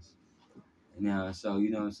was honest. Now, so you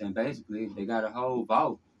know what I'm saying. Basically, they got a whole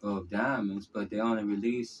vault of diamonds, but they only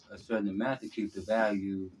release a certain amount to keep the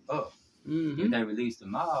value up. If Mhm. they release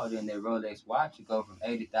them all, then their Rolex watch would go from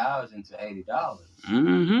 80,000 to $80.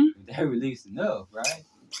 Mhm. If they release enough, right?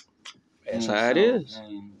 That's how it is.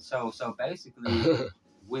 So basically,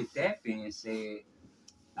 with that being said,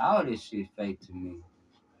 all this shit fake to me.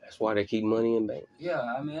 That's why they keep money in banks. Yeah,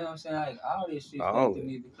 I mean, you know what I'm saying, like all this shit fake All to of it.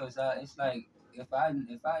 me because it's like if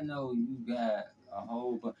I know you got a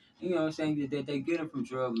whole bunch, you know what I'm saying, that they get it from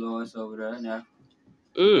drug lords over there now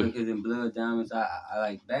Mm. because in Blood Diamonds, I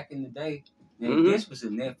like back in the day. Now Mhm. this was a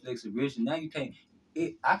Netflix original. Now you can't.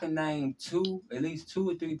 I can name at least two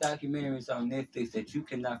or three documentaries on Netflix that you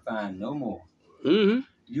cannot find no more. Mhm.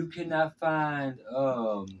 You cannot find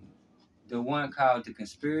the one called The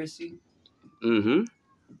Conspiracy. Mhm.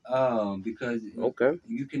 Because Okay.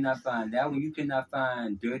 you cannot find that one. You cannot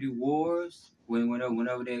find Dirty Wars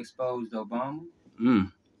whenever they exposed Obama.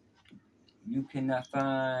 Mm. You cannot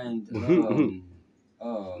find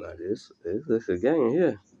Now this a game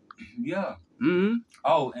here. yeah. Mhm.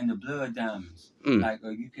 Oh, and the Blood Diamonds. Mm. Like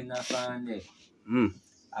you cannot find that. Mm.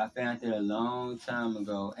 I found that a long time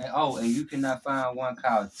ago. And you cannot find one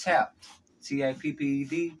called Tap,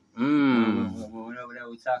 TAPPED. Mm. Whenever they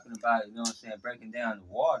were talking about, you know what I'm saying, breaking down the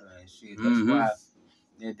water and shit. That's Mhm. why.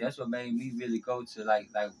 Yeah, that's what made me really go to like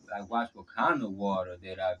watch what kind of water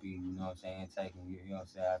that I be, you know what I'm saying, taking. You know what I'm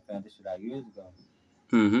saying. I found this shit out years ago.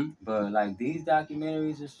 Mhm. But like these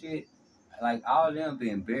documentaries and shit, like all of them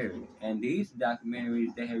being buried. And these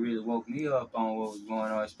documentaries they had really woke me up on what was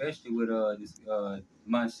going on, especially with this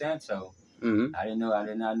Monsanto. Mhm. I did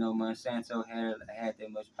not know Monsanto had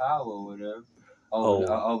that much power or whatever Oh,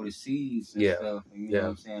 over the seeds and yeah. stuff, and you know what Yeah.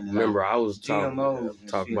 I'm saying, and like Remember, I was GMOs and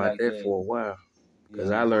talking shit about like that that. for a while because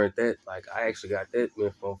Yeah. I learned that. Like, I actually got that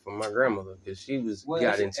info from my grandmother because she was Well,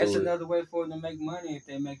 got it's into it. another way for them to make money if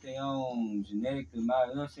they make their own genetically mod.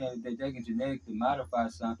 You know what I'm saying? That they can genetically modify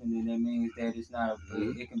something, then that means that it's not.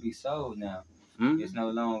 Mhm. It can be sold now. Mhm. It's no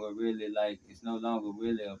longer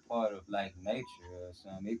really a part of like nature or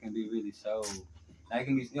something. It can be really sold. Like it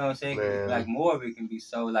can be, you know what I'm saying? Like Man. more of it can be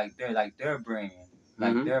sold like their brand,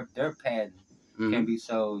 like Mhm. their patent can Mhm. be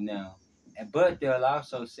sold now. But they'll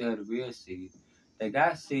also sell the real seeds. They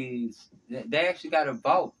got seeds. They actually got a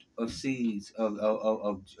vault of seeds of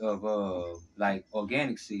like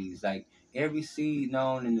organic seeds. Like every seed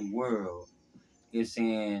known in the world is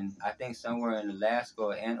in I think somewhere in Alaska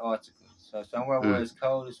or Antarctica. So somewhere where Mm. it's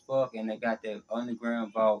cold as fuck, and they got that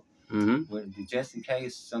underground vault Mhm. where just in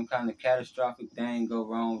case some kind of catastrophic thing go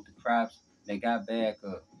wrong with the crops, they got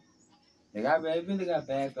backup. They really got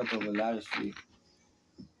backup of a lot of shit.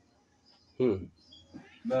 Hmm.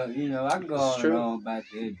 But you know, I can go It's on and true. on about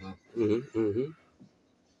that. But Mhm. Mhm.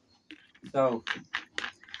 so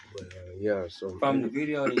But yeah. So from the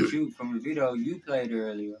video you played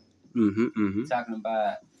earlier, Mhm. Mhm. talking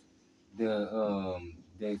about the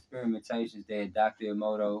experimentations that Dr.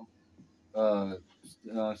 Emoto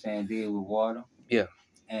you know what I'm saying, did with water Yeah.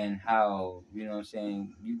 and how, you know what I'm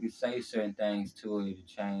saying, you can say certain things to it to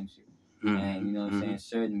change it. And Mhm. you know what I'm saying, Mhm.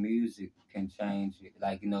 certain music can change it.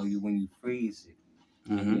 Like, you know, when you freeze it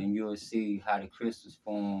Mhm. and you'll see how the crystals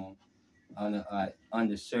form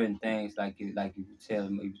under certain things, like if you tell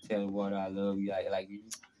the water I love you, like you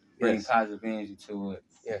bring Yes. positive energy to it,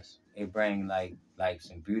 Yes. it bring like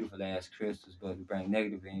some beautiful ass crystals, but if you bring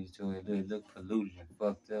negative energy to it, it look polluted and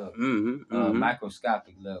fucked up, Mhm. Mhm.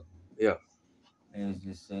 microscopic level. Yeah. And it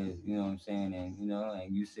just says, you know what I'm saying, and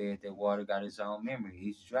and you said that water got its own memory.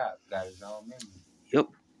 Each drop got its own memory. Yep.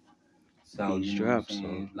 So you Each know what I'm drop. So.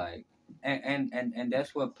 saying? It's like, and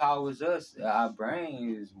that's what powers us. Our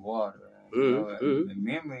brain is water. Mm-hmm. The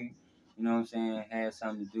memory, you know what I'm saying, has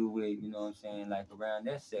something to do with, you know what I'm saying, like around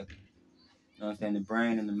that second. You know what I'm saying? The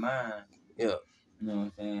brain and the mind. Yeah. You know what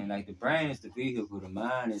I'm saying? Like the brain is the vehicle, the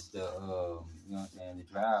mind is the you know what I'm saying, the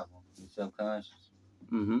driver, the subconscious.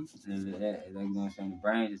 Mm-hmm. Like, you know what I'm saying? The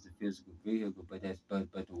brain is the physical vehicle, but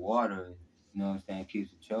the water, you know what I'm saying,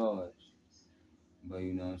 keeps it charged. But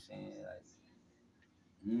you know what I'm saying?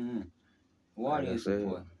 Like, water Like I is said.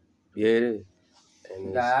 important. Yeah, it is. And It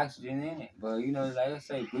it's. got oxygen in it. But like I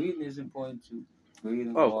say, breathing is important too.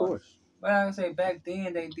 Breathing Oh, of water. course. But like I say, back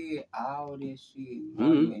then they did all this shit,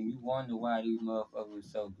 Mm-hmm. and you wonder why these motherfuckers were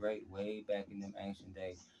so great way back in them ancient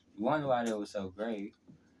days. You wonder why they were so great.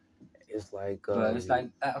 It's like. But it's like,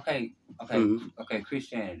 Mm-hmm. okay,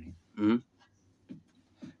 Christianity. Mm-hmm.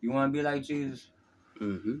 You want to be like Jesus?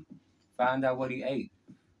 Mm-hmm. Find out what he ate.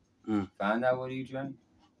 Mm-hmm. Find out what he drank.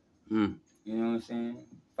 Mm-hmm. You know what I'm saying?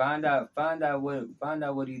 Find out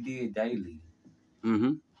what he did daily.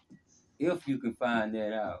 Mm-hmm. If you can find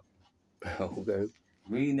that out. Okay.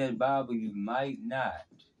 Reading that Bible, you might not.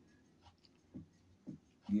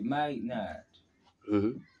 You might not.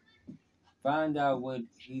 Mm-hmm. Find out what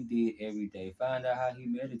he did every day. Find out how he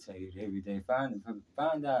meditated every day. Find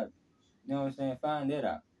out, you know what I'm saying? Find that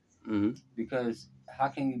out. Mm-hmm. Because how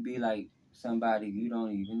can you be like somebody you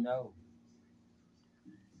don't even know?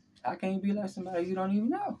 How can you be like somebody you don't even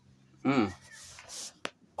know? Mm.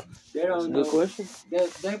 They That's a don't good know. question.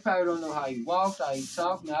 They probably don't know how he walks, how he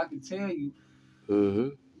talks. Now I can tell you Mm-hmm.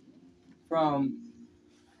 from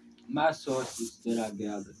my sources that I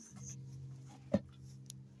gathered,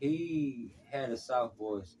 he had a soft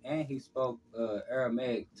voice and he spoke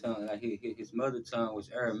Aramaic tongue. Like his mother tongue was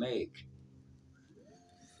Aramaic.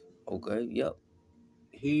 Okay. Yep.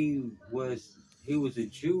 He was a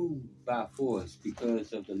Jew by force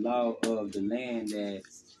because of the law of the land that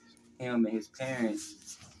him and his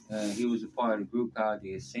parents. He was a part of a group called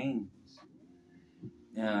the Essenes.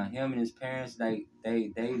 Him and his parents, like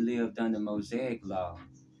they lived under Mosaic law,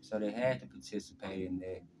 so they had to participate in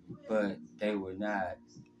that, but they were not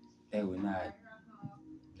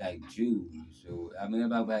like Jews. So I mean,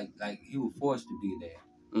 about like he was forced to be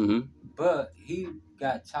there. Mm-hmm. But he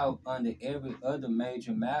got taught under every other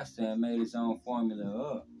major master and made his own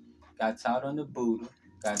formula up. Got taught under Buddha,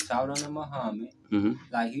 got taught under Muhammad. Mm-hmm.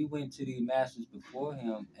 Like he went to these masters before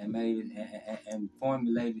him and made it and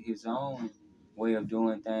formulated his own way of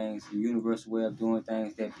doing things, the universal way of doing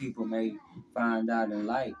things that people may find out and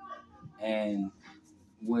like. And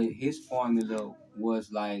what his formula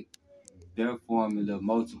was like their formula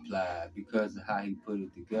multiplied because of how he put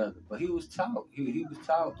it together. But he was taught. He was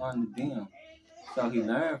taught under them. So he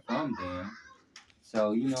learned from them.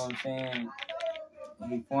 So you know what I'm saying?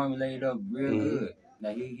 He formulated up real Mm-hmm. good.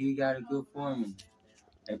 Like he got a good formula.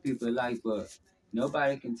 And people like, but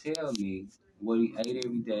nobody can tell me what he ate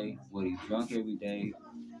every day, what he drunk every day,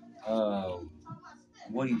 uh,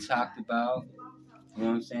 what he talked about, you know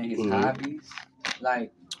what I'm saying, his Mm-hmm. hobbies.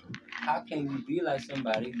 Like, how can you be like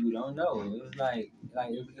somebody you don't know? It's like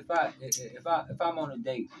if I'm on a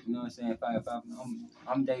date, you know what I'm saying,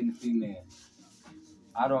 I'm dating a female.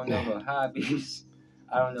 I don't know her hobbies.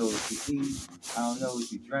 I don't know what she eats. I don't know what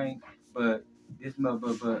she drink. But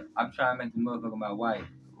but I'm trying to make the motherfucker my wife.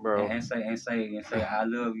 Bro. And say, I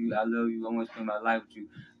love you. I love you. I want to spend my life with you.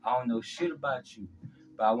 I don't know shit about you,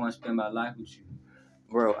 but I want to spend my life with you.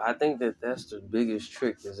 Bro, I think that's the biggest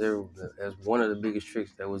trick as one of the biggest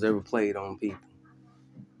tricks that was ever played on people,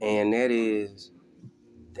 and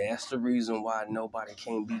that's the reason why nobody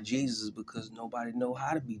can't be Jesus because nobody know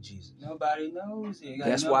how to be Jesus. Nobody knows it. Like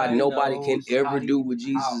That's why nobody can ever do what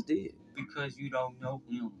Jesus how did. because you don't know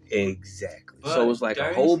him. Exactly. So But it's like a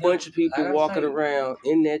there whole is, bunch of people like I walking say, around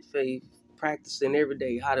in that faith, practicing every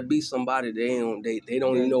day how to be somebody they don't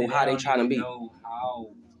even know they how they don't trying to even be. know how.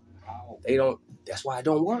 They don't. That's why it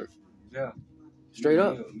don't work. Yeah, Straight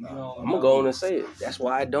up. you don't I'm gonna go on know. and say it. That's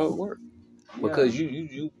why it don't work. Yeah, Because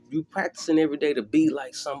you practicing every day to be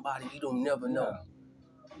like somebody you don't never know.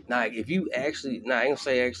 yeah, Now, if you actually, now I ain't gonna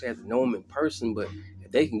say actually have to know them in person, but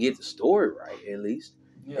if they can get the story right at least,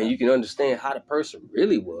 and yeah. you can understand how the person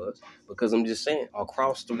really was, because I'm just saying,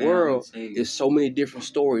 across the Man, I'm gonna world, tell you. there's so many different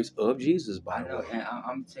stories of Jesus, by I the know, way, and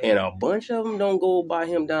I'm telling and you. a bunch of them don't go by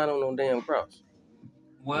him down on no damn cross.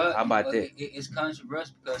 Well, How about that? it's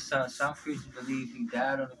controversial because some Christians believe he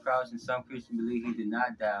died on the cross, and some Christians believe he did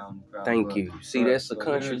not die on the cross. Thank you. See, that's a Here's the,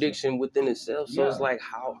 contradiction within itself. So it's yeah. like,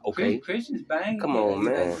 how? Okay, Christians bang. come on,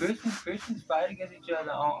 man. Christians fight against each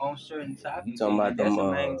other on certain You topics, talking about and that's them,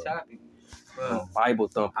 the main topic. But Bible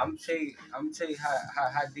thumpers, I'm tell you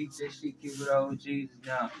how deep that shit get with old Jesus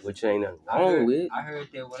now. which ain't nothing wrong with. I heard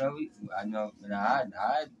that whenever I know, and I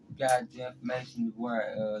got the information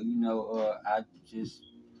where I just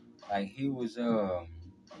like he was whenever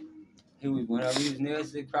he was nailed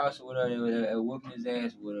to the cross or whatever, they were whooping his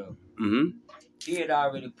ass or whatever. Mm-hmm. He had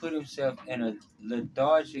already put himself in a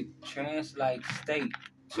lethargic, trance-like state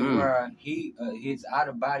to where his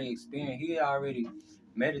out-of-body experience. He had already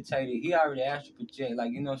meditated. He already actually project,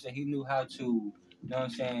 like you know, what I'm saying he knew how to, you know, what I'm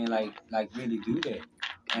saying like really do that.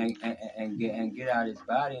 And get out his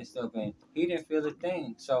body and stuff, and he didn't feel a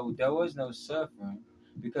thing. So there was no suffering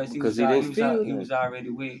because Because he didn't feel he that. was already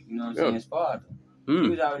with, you know what I'm Yeah. saying, his father. He Mm.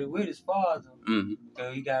 was already with his father. Mm.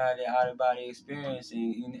 So he got out of that out of body experience,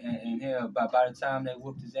 and hell, by the time they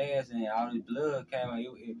whooped his ass and all his blood came out,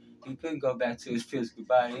 he couldn't go back to his physical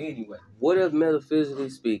body anyway. What if metaphysically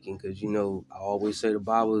speaking? Because I always say the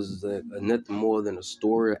Bible is nothing more than a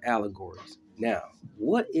story of allegories. Now,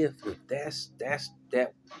 what if that's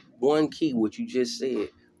that one key, what you just said,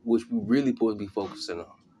 which we really supposed to be focusing on?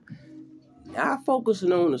 Not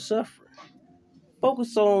focusing on the suffering.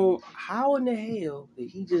 Focus on how in the hell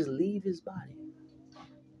did he just leave his body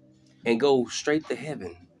and go straight to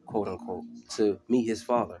heaven, quote unquote, to meet his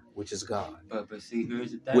father, which is God. But see,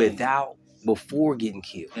 here's the thing. Before getting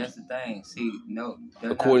killed. That's the thing. See, no.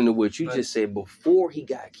 According to what you just said, before he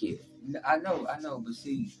got killed. I know, but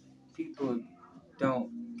see, people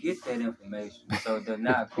don't get that information, so they're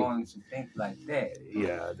not going to think like that.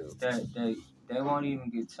 Yeah, I do. They won't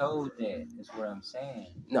even get told that. Is what I'm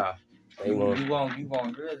saying. Nah, they won't. You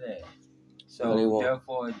won't hear that. So No,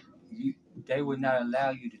 therefore, they would not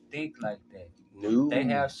allow you to think like that. No. They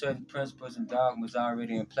have certain principles and dogmas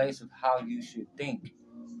already in place of how you should think.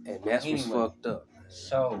 And that's what's fucked up.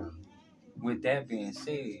 So, with that being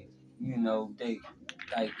said, they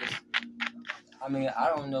like it's. I mean, I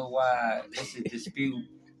don't know why it's a dispute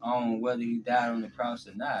on whether he died on the cross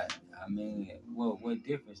or not. I mean, what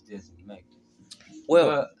difference does it make?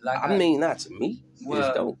 Well, not to me.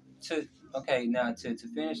 Well, now to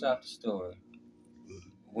finish off the story,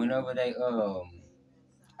 whenever they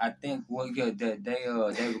I think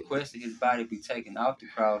they requested his body be taken off the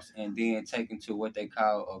cross and then taken to what they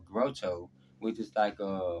call a grotto, which is like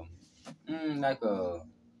for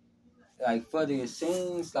the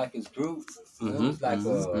Essenes, like his group. It was like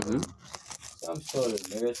some sort of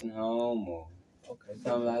nursing home or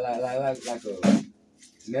something like a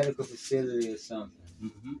medical facility or something.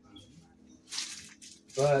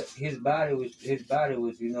 But his body was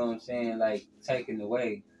you know what I'm saying, like taken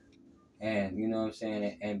away, and you know what I'm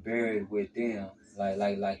saying, and buried with them,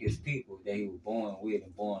 like his people that he was born with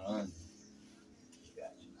and born under.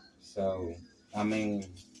 So I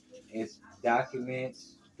mean, it's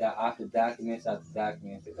documents that after documents that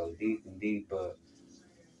go deep and deep, but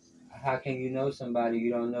how can you know somebody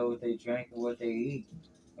you don't know what they drink and what they eat?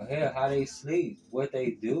 Or hell, how they sleep, what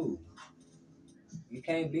they do. You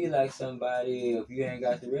can't be like somebody if you ain't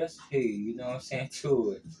got the recipe, you know what I'm saying,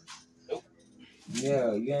 to it.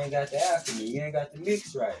 Yeah, you ain't got the alchemy, you ain't got the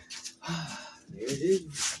mix right. There it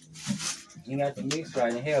is. You got the mix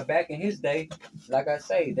right. And hell, back in his day, like I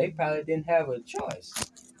say, they probably didn't have a choice.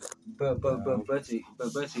 But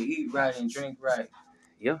to eat right and drink right.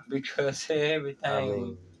 Yeah. Because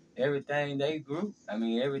everything they grew. I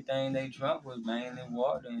mean, everything they drunk was mainly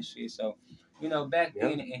water and shit. So, back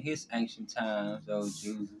then in his ancient times, oh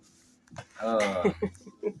Jesus,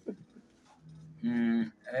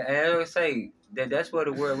 and I would say that's where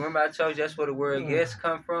the word. Remember, I told you that's where the word "yes"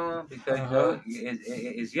 come from, because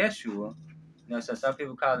it's Yeshua. So some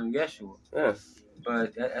people call him Yeshua. Yeah.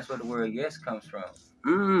 But that's where the word "yes" comes from.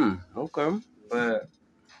 Okay. But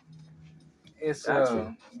it's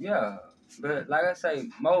Gotcha. yeah. But like I say,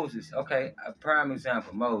 Moses. Okay, a prime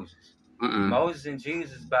example, Moses. Moses and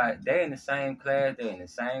Jesus, they in the same class, they in the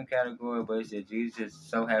same category, but it's just Jesus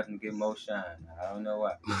just so happened to get more shine. I don't know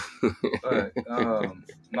why. But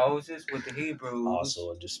Moses with the Hebrews.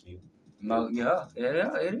 Also a dispute. Yeah, it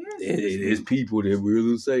is. It is people that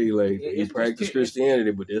really say they practice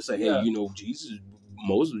Christianity, but they'll say, hey,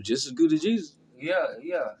 Moses was just as good as Jesus. Yeah,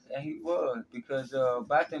 and he was, because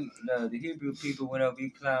back then the Hebrew people, whenever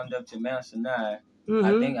he climbed up to Mount Sinai,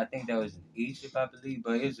 I think that was in Egypt, I believe,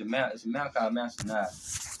 but it's a mount called Mount Sinai.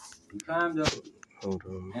 He climbed up,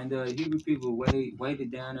 and the Hebrew people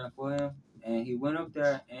waited down there for him, and he went up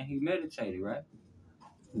there and he meditated, right?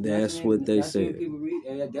 That's what they That's when said. people read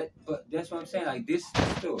but that's what I'm saying. Like this is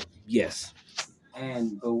the story. Yes.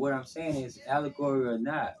 But what I'm saying is, allegory or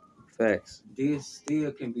not, Facts. this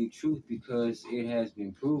still can be truth because it has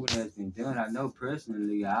been proven, has been done. I know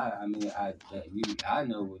personally. I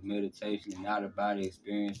know what meditation and out of body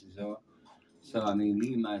experiences are. So I mean,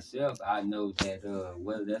 me myself, I know that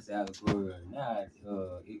whether that's allegory or not,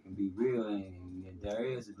 it can be real, and there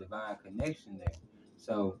is a divine connection there.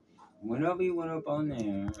 So whenever he went up on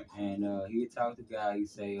there and he talked to God, he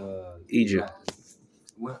say, Egypt.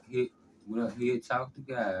 God, well, he had talked to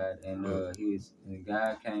God, and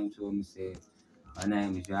God came to him and said, "My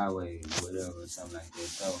name is Yahweh," or whatever, or something like that.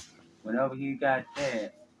 So whenever he got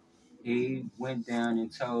that, he went down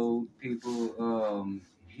and told people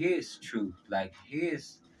his truth, like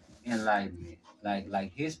his enlightenment,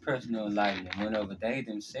 like his personal enlightenment. Whenever they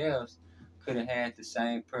themselves could have had the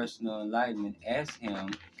same personal enlightenment as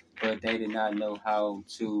him, but they did not know how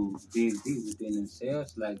to dig deep within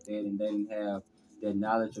themselves like that, and they didn't have that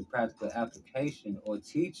knowledge of practical application or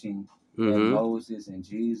teaching that Mm-hmm. Moses and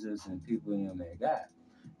Jesus and people in them had got.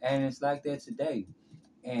 And it's like that today.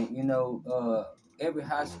 And every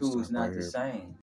high I'm gonna school is stop right not the here. same.